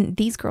for, and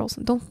these girls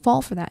don't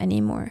fall for that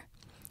anymore.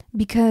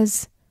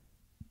 Because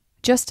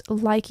just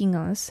liking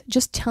us,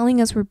 just telling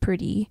us we're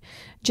pretty,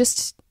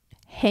 just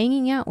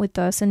hanging out with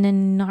us and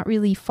then not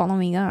really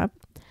following up,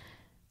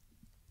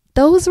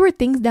 those were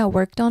things that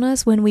worked on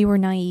us when we were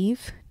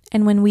naive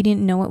and when we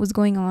didn't know what was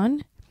going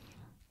on.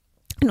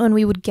 And when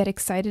we would get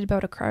excited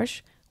about a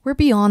crush. We're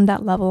beyond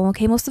that level,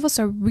 okay? Most of us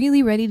are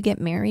really ready to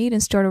get married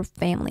and start a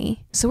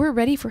family. So we're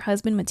ready for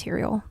husband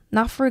material,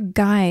 not for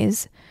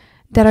guys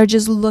that are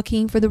just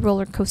looking for the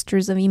roller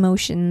coasters of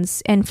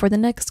emotions and for the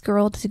next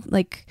girl to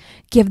like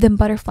give them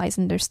butterflies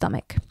in their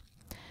stomach.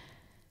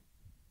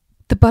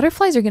 The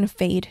butterflies are going to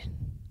fade.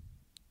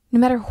 No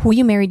matter who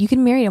you married, you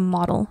can marry a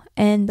model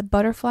and the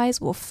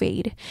butterflies will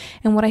fade.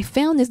 And what I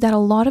found is that a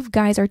lot of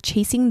guys are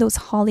chasing those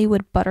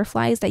Hollywood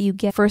butterflies that you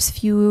get first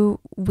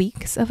few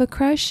weeks of a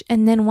crush.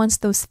 And then once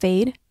those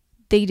fade,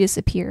 they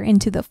disappear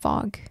into the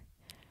fog.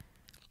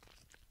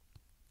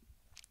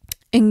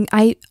 And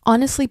I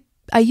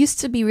used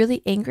to be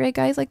really angry at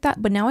guys like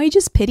that, but now I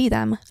just pity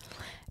them.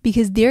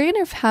 Because they're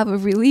going to have a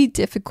really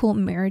difficult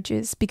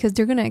marriages because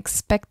they're going to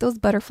expect those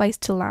butterflies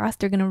to last.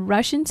 They're going to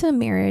rush into a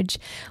marriage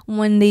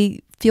when they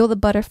feel the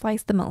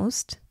butterflies the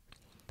most.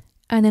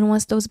 And then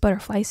once those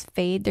butterflies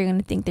fade, they're going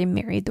to think they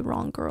married the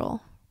wrong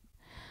girl.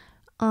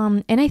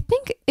 And I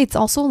think it's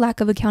also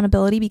lack of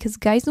accountability because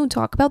guys don't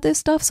talk about this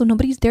stuff. So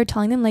nobody's there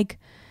telling them like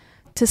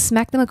to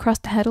smack them across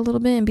the head a little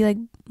bit and be like,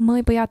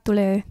 "Muy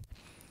payatole."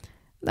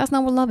 That's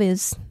not what love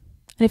is.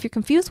 And if you're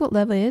confused what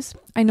love is,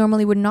 I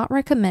normally would not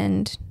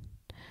recommend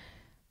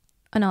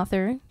an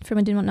author from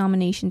a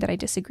denomination that I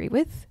disagree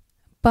with.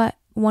 But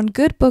one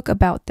good book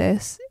about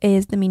this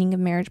is The Meaning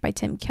of Marriage by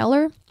Tim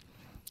Keller.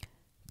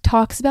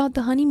 talks about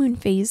the honeymoon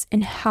phase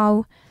and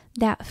how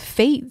that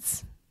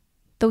fades.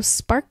 Those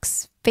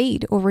sparks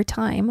fade over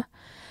time.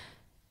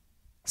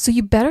 So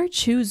you better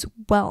choose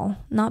well,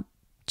 not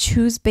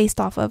choose based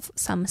off of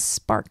some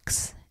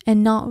sparks,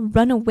 and not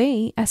run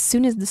away as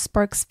soon as the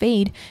sparks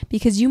fade,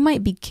 because you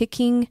might be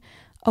kicking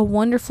a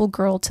wonderful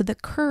girl to the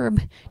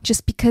curb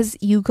just because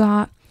you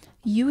got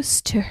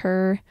used to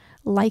her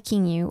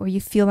liking you, or you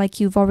feel like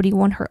you've already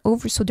won her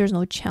over, so there's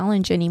no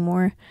challenge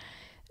anymore.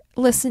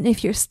 Listen,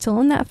 if you're still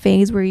in that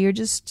phase where you're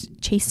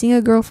just chasing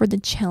a girl for the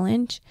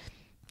challenge,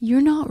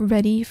 you're not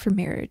ready for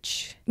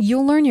marriage.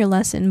 You'll learn your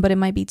lesson, but it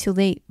might be too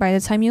late. By the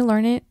time you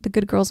learn it, the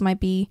good girls might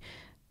be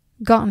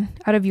gone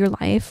out of your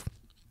life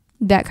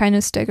that kind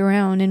of stuck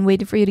around and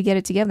waited for you to get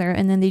it together,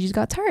 and then they just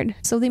got tired,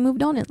 so they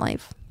moved on in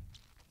life.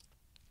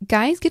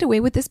 Guys get away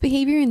with this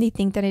behavior and they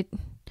think that it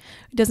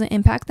doesn't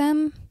impact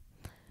them,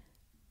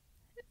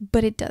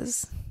 but it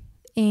does.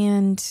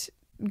 And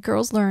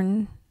girls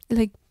learn,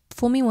 like,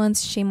 fool me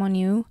once, shame on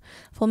you.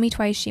 Fool me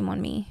twice, shame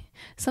on me.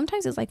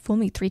 Sometimes it's like fool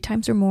me 3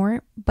 times or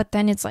more, but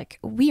then it's like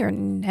we are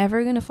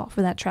never gonna fall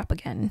for that trap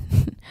again.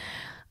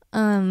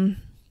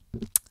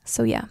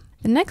 So yeah.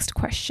 The next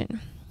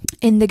question.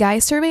 In the guy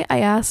survey, I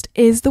asked,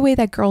 is the way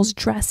that girls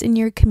dress in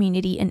your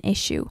community an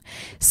issue?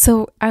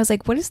 So I was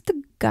like, what is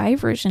the guy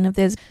version of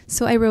this?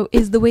 So I wrote,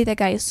 is the way that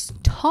guys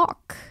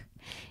talk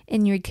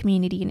in your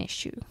community an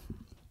issue?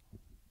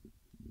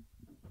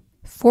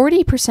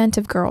 40%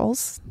 of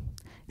girls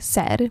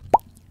said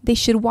they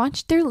should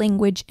watch their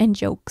language and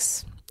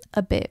jokes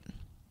a bit.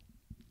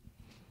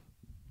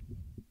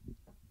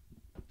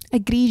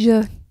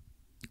 Agrija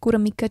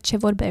Kuramika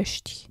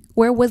Chevorbeshti.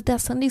 Where was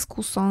that Sunday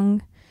school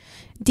song?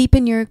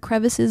 Deepen your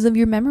crevices of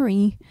your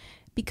memory,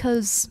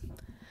 because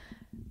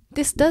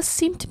this does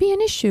seem to be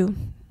an issue.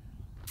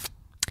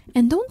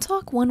 And don't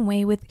talk one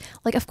way with,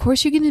 like, of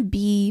course you're gonna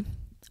be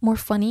more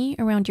funny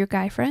around your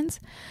guy friends,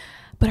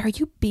 but are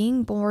you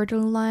being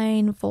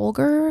borderline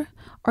vulgar?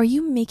 Are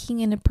you making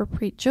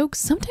inappropriate jokes?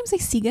 Sometimes I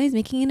see guys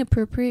making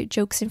inappropriate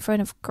jokes in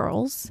front of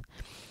girls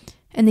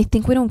and they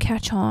think we don't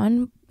catch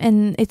on,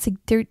 and it's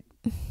like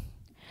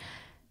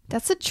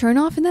that's a turn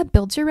off, and that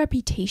builds your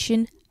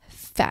reputation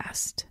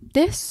fast.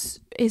 This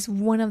is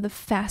one of the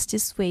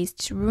fastest ways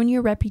to ruin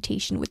your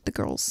reputation with the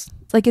girls.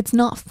 Like, it's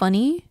not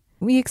funny.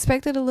 We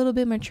expected a little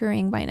bit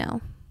maturing by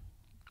now.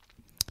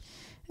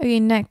 Okay,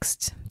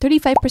 next.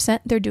 35%,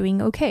 they're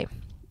doing okay.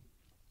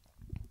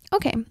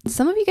 Okay,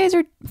 some of you guys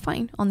are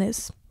fine on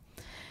this.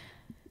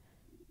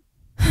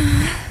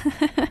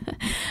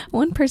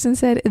 One person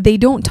said they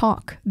don't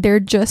talk, they're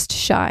just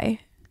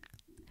shy.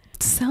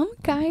 Some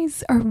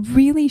guys are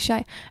really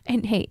shy.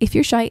 And hey, if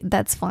you're shy,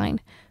 that's fine.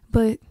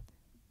 But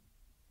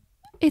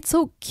it's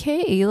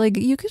okay. Like,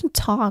 you can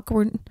talk.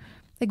 Or,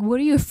 like, what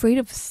are you afraid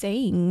of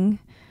saying?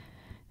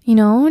 You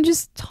know,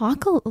 just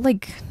talk.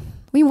 Like,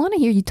 we want to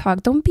hear you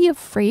talk. Don't be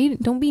afraid.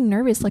 Don't be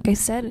nervous. Like I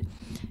said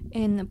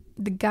in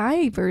the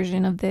guy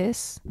version of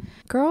this,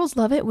 girls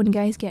love it when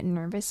guys get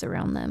nervous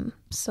around them.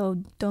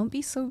 So don't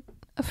be so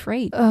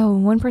afraid. Oh,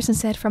 one person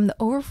said, from the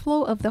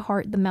overflow of the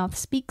heart, the mouth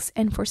speaks.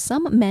 And for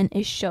some men,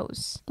 it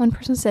shows. One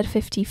person said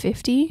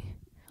 50-50.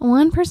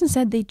 One person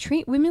said they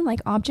treat women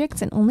like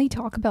objects and only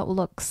talk about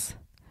looks.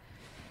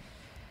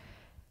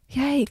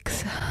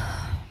 Yikes.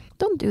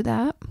 Don't do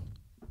that.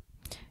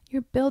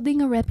 You're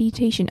building a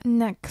reputation.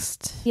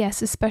 Next.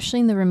 Yes,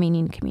 especially in the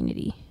Romanian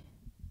community.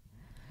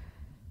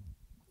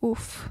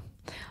 Oof.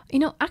 You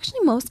know, actually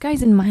most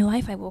guys in my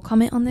life, I will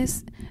comment on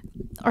this,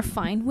 are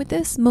fine with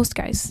this. Most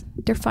guys,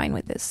 they're fine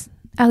with this.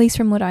 At least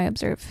from what I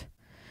observe.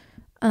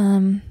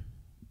 Some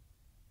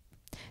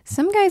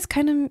guys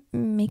kind of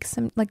make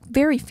some, like,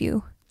 very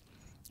few.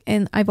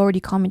 And I've already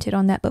commented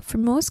on that. But for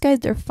most guys,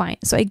 they're fine.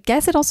 So I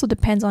guess it also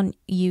depends on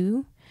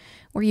you,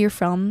 where you're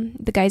from,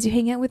 the guys you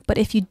hang out with. But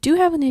if you do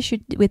have an issue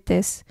with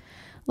this,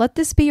 let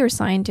this be your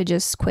sign to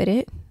just quit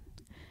it.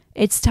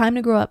 It's time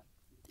to grow up.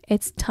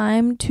 It's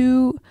time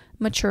to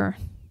mature,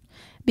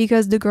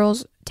 because the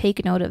girls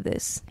take note of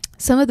this.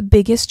 Some of the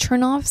biggest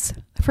turnoffs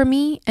for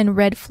me and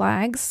red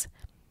flags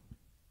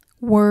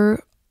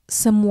were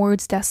some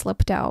words that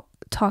slipped out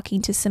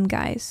talking to some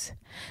guys.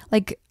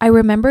 Like, I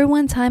remember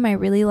one time I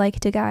really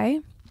liked a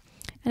guy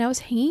and I was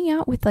hanging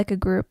out with like a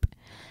group,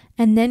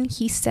 and then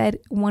he said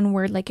one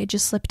word, like it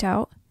just slipped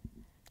out,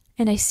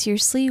 and I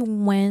seriously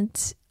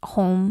went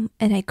home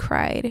and I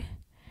cried,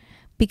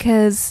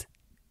 because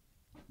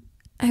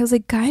I was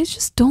like, guys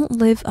just don't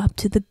live up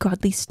to the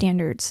godly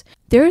standards.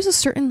 There is a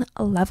certain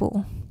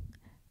level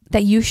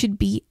that you should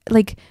be,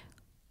 like,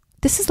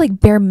 this is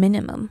like bare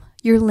minimum.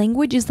 Your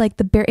language is like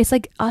the bare, it's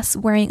like us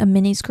wearing a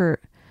mini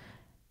skirt.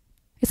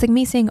 It's like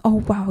me saying,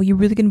 oh wow, you're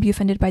really gonna be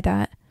offended by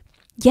that?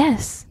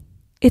 Yes,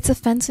 it's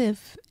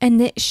offensive,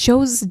 and it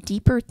shows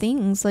deeper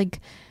things. Like,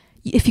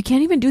 if you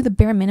can't even do the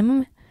bare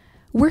minimum,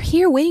 we're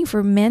here waiting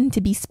for men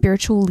to be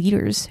spiritual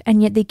leaders,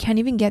 and yet they can't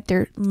even get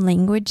their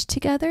language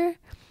together.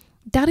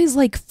 That is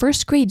like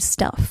first grade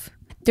stuff.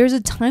 There's a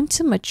time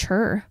to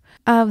mature.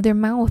 Out of their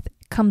mouth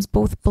comes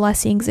both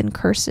blessings and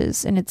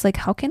curses, and it's like,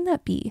 how can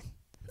that be?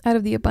 Out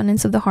of the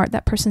abundance of the heart,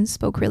 that person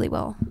spoke really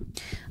well.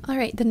 All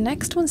right, the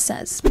next one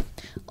says,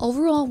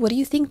 overall, what do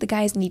you think the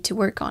guys need to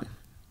work on?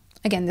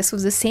 Again, this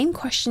was the same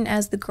question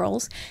as the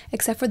girls,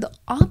 except for the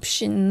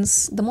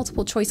options, the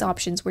multiple choice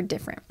options were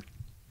different.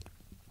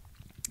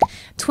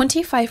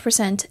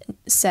 25%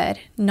 said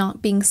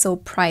not being so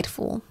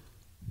prideful.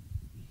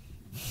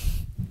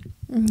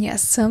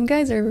 Yes, some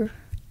guys are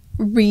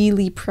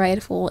really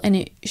prideful, and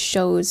it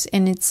shows.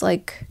 And it's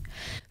like,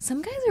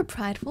 some guys are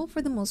prideful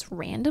for the most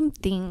random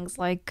things,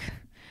 like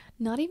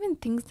not even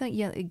things that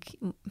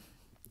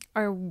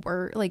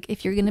are like,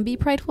 if you're gonna be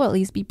prideful, at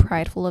least be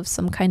prideful of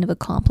some kind of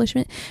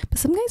accomplishment. But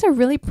some guys are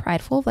really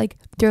prideful of like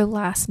their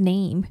last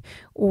name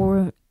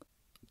or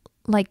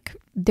like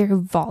their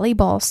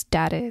volleyball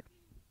status.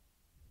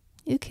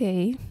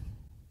 Okay.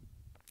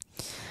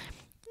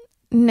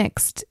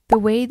 Next, the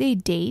way they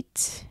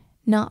date,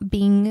 not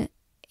being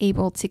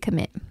able to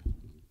commit.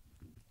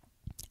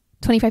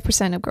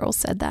 25% of girls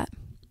said that.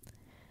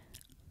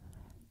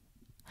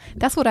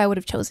 That's what I would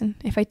have chosen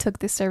if I took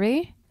this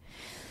survey.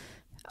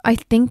 I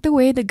think the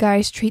way the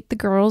guys treat the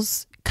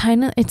girls,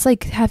 it's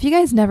like, have you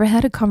guys never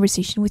had a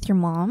conversation with your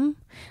mom?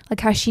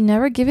 Like, has she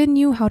never given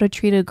you how to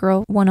treat a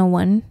girl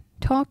 101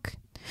 talk?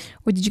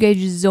 Or did you guys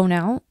just zone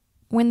out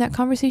when that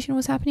conversation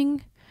was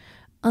happening?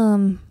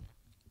 I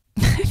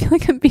feel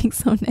like I'm being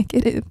so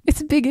negative.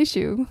 It's a big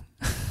issue.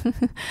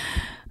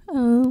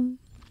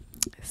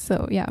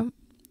 So yeah.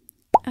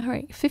 All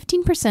right,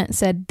 15%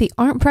 said they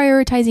aren't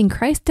prioritizing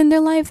Christ in their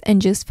lives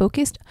and just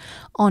focused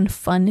on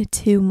fun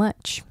too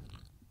much.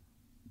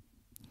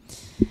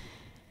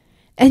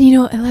 And you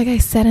know, like I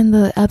said in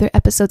the other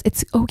episodes,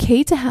 it's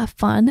okay to have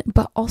fun,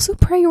 but also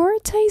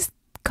prioritize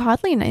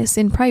godliness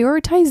and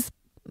prioritize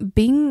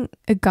being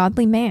a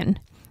godly man.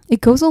 It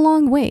goes a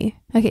long way.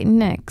 Okay,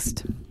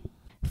 next.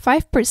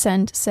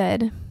 5%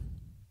 said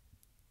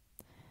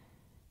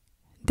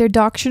their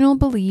doctrinal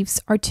beliefs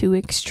are too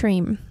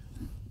extreme.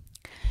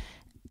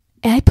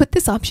 And I put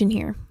this option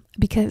here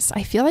because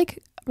I feel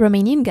like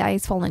Romanian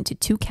guys fall into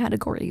two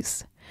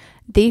categories.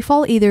 They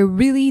fall either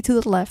really to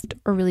the left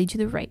or really to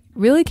the right.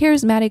 Really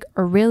charismatic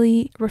or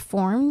really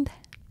reformed.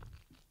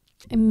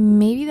 And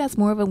maybe that's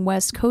more of a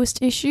West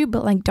Coast issue,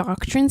 but like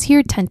doctrines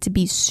here tend to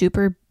be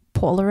super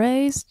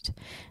polarized.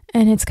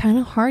 And it's kind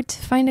of hard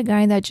to find a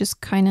guy that just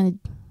kind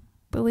of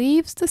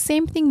believes the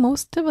same thing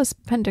most of us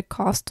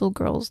Pentecostal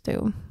girls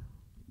do.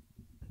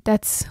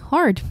 That's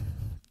hard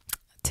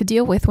to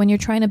deal with when you're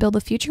trying to build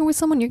a future with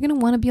someone. You're going to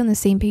want to be on the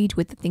same page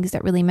with the things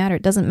that really matter.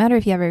 It doesn't matter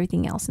if you have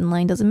everything else in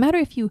line. It doesn't matter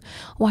if you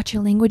watch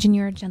your language and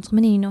you're a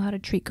gentleman and you know how to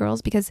treat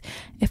girls, because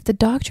if the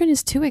doctrine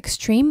is too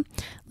extreme,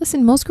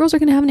 listen, most girls are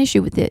going to have an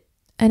issue with it.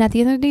 And at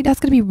the end of the day, that's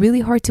going to be really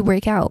hard to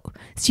work out.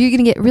 So you're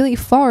going to get really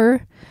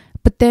far,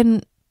 but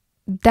then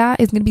that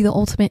is going to be the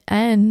ultimate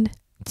end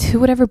to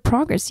whatever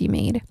progress you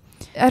made.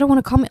 I don't want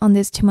to comment on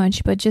this too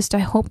much, but just I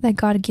hope that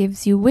God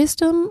gives you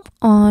wisdom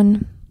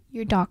on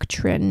your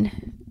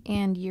doctrine.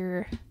 And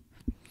you're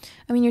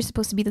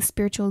supposed to be the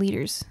spiritual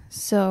leaders.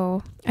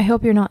 So I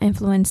hope you're not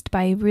influenced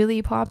by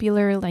really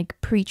popular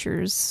like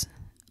preachers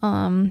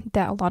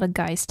that a lot of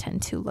guys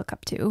tend to look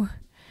up to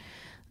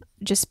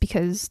just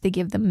because they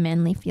give them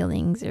manly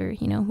feelings or,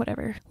 you know,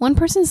 whatever. One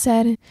person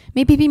said,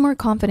 maybe be more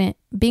confident.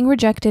 Being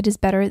rejected is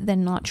better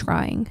than not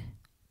trying.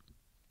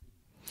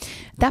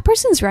 That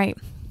person's right,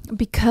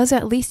 because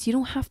at least you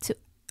don't have to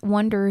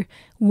wonder,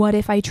 what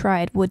if I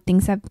tried? Would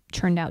things have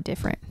turned out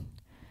different?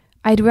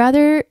 I'd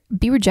rather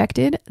be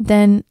rejected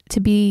than to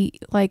be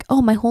like,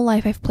 oh, my whole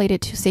life I've played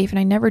it too safe and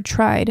I never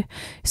tried.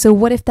 So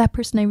what if that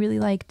person I really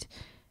liked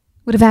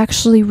would have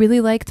actually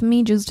really liked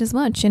me just as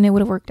much and it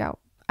would have worked out?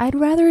 I'd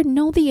rather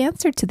know the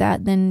answer to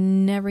that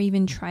than never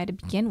even try to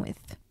begin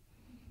with.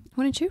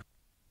 Wouldn't you?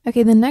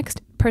 Okay, the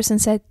next person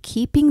said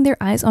keeping their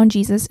eyes on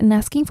Jesus and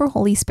asking for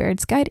Holy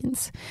Spirit's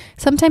guidance.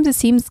 Sometimes it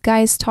seems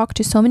guys talk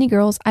to so many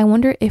girls, I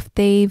wonder if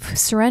they've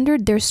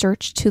surrendered their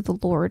search to the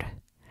Lord.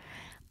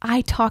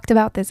 I talked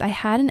about this. I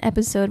had an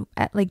episode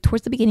at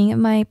towards the beginning of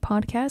my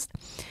podcast.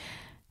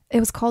 It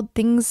was called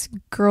Things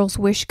Girls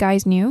Wish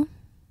Guys Knew,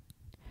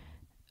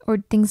 or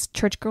Things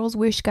Church Girls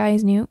Wish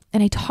Guys Knew.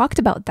 And I talked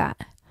about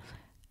that.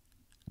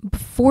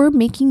 Before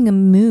making a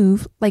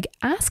move,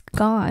 ask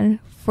God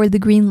for the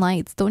green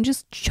lights. Don't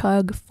just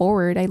chug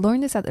forward. I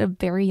learned this at a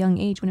very young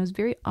age when it was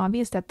very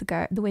obvious that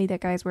the way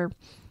that guys were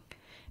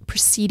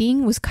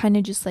proceeding was kind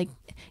of just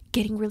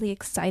getting really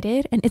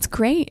excited. And it's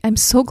great. I'm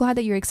so glad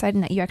that you're excited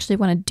and that you actually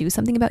want to do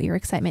something about your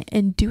excitement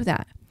and do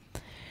that.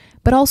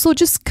 But also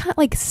just kind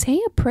of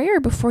say a prayer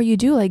before you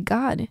do,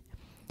 God,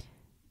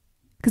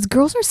 because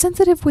girls are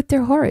sensitive with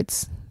their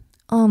hearts.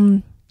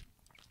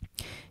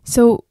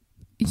 So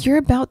you're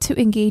about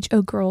to engage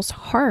a girl's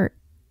heart,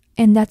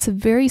 and that's a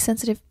very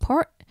sensitive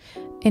part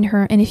in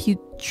her. And if you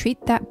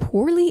treat that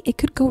poorly, it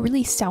could go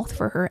really south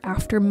for her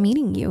after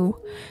meeting you.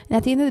 And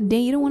at the end of the day,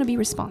 you don't want to be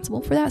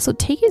responsible for that. So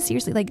take it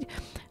seriously.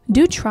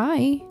 Do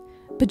try,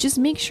 but just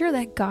make sure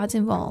that God's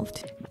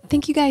involved.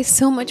 Thank you guys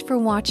so much for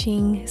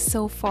watching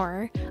so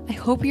far. I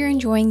hope you're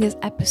enjoying this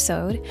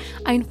episode.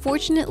 I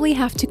unfortunately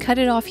have to cut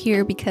it off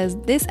here because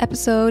this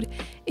episode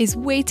is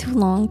way too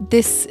long.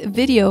 This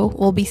video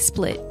will be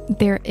split.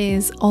 There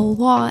is a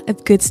lot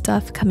of good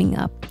stuff coming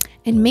up.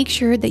 And make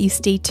sure that you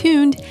stay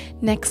tuned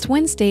next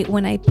Wednesday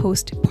when I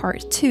post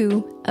part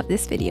 2 of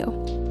this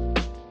video.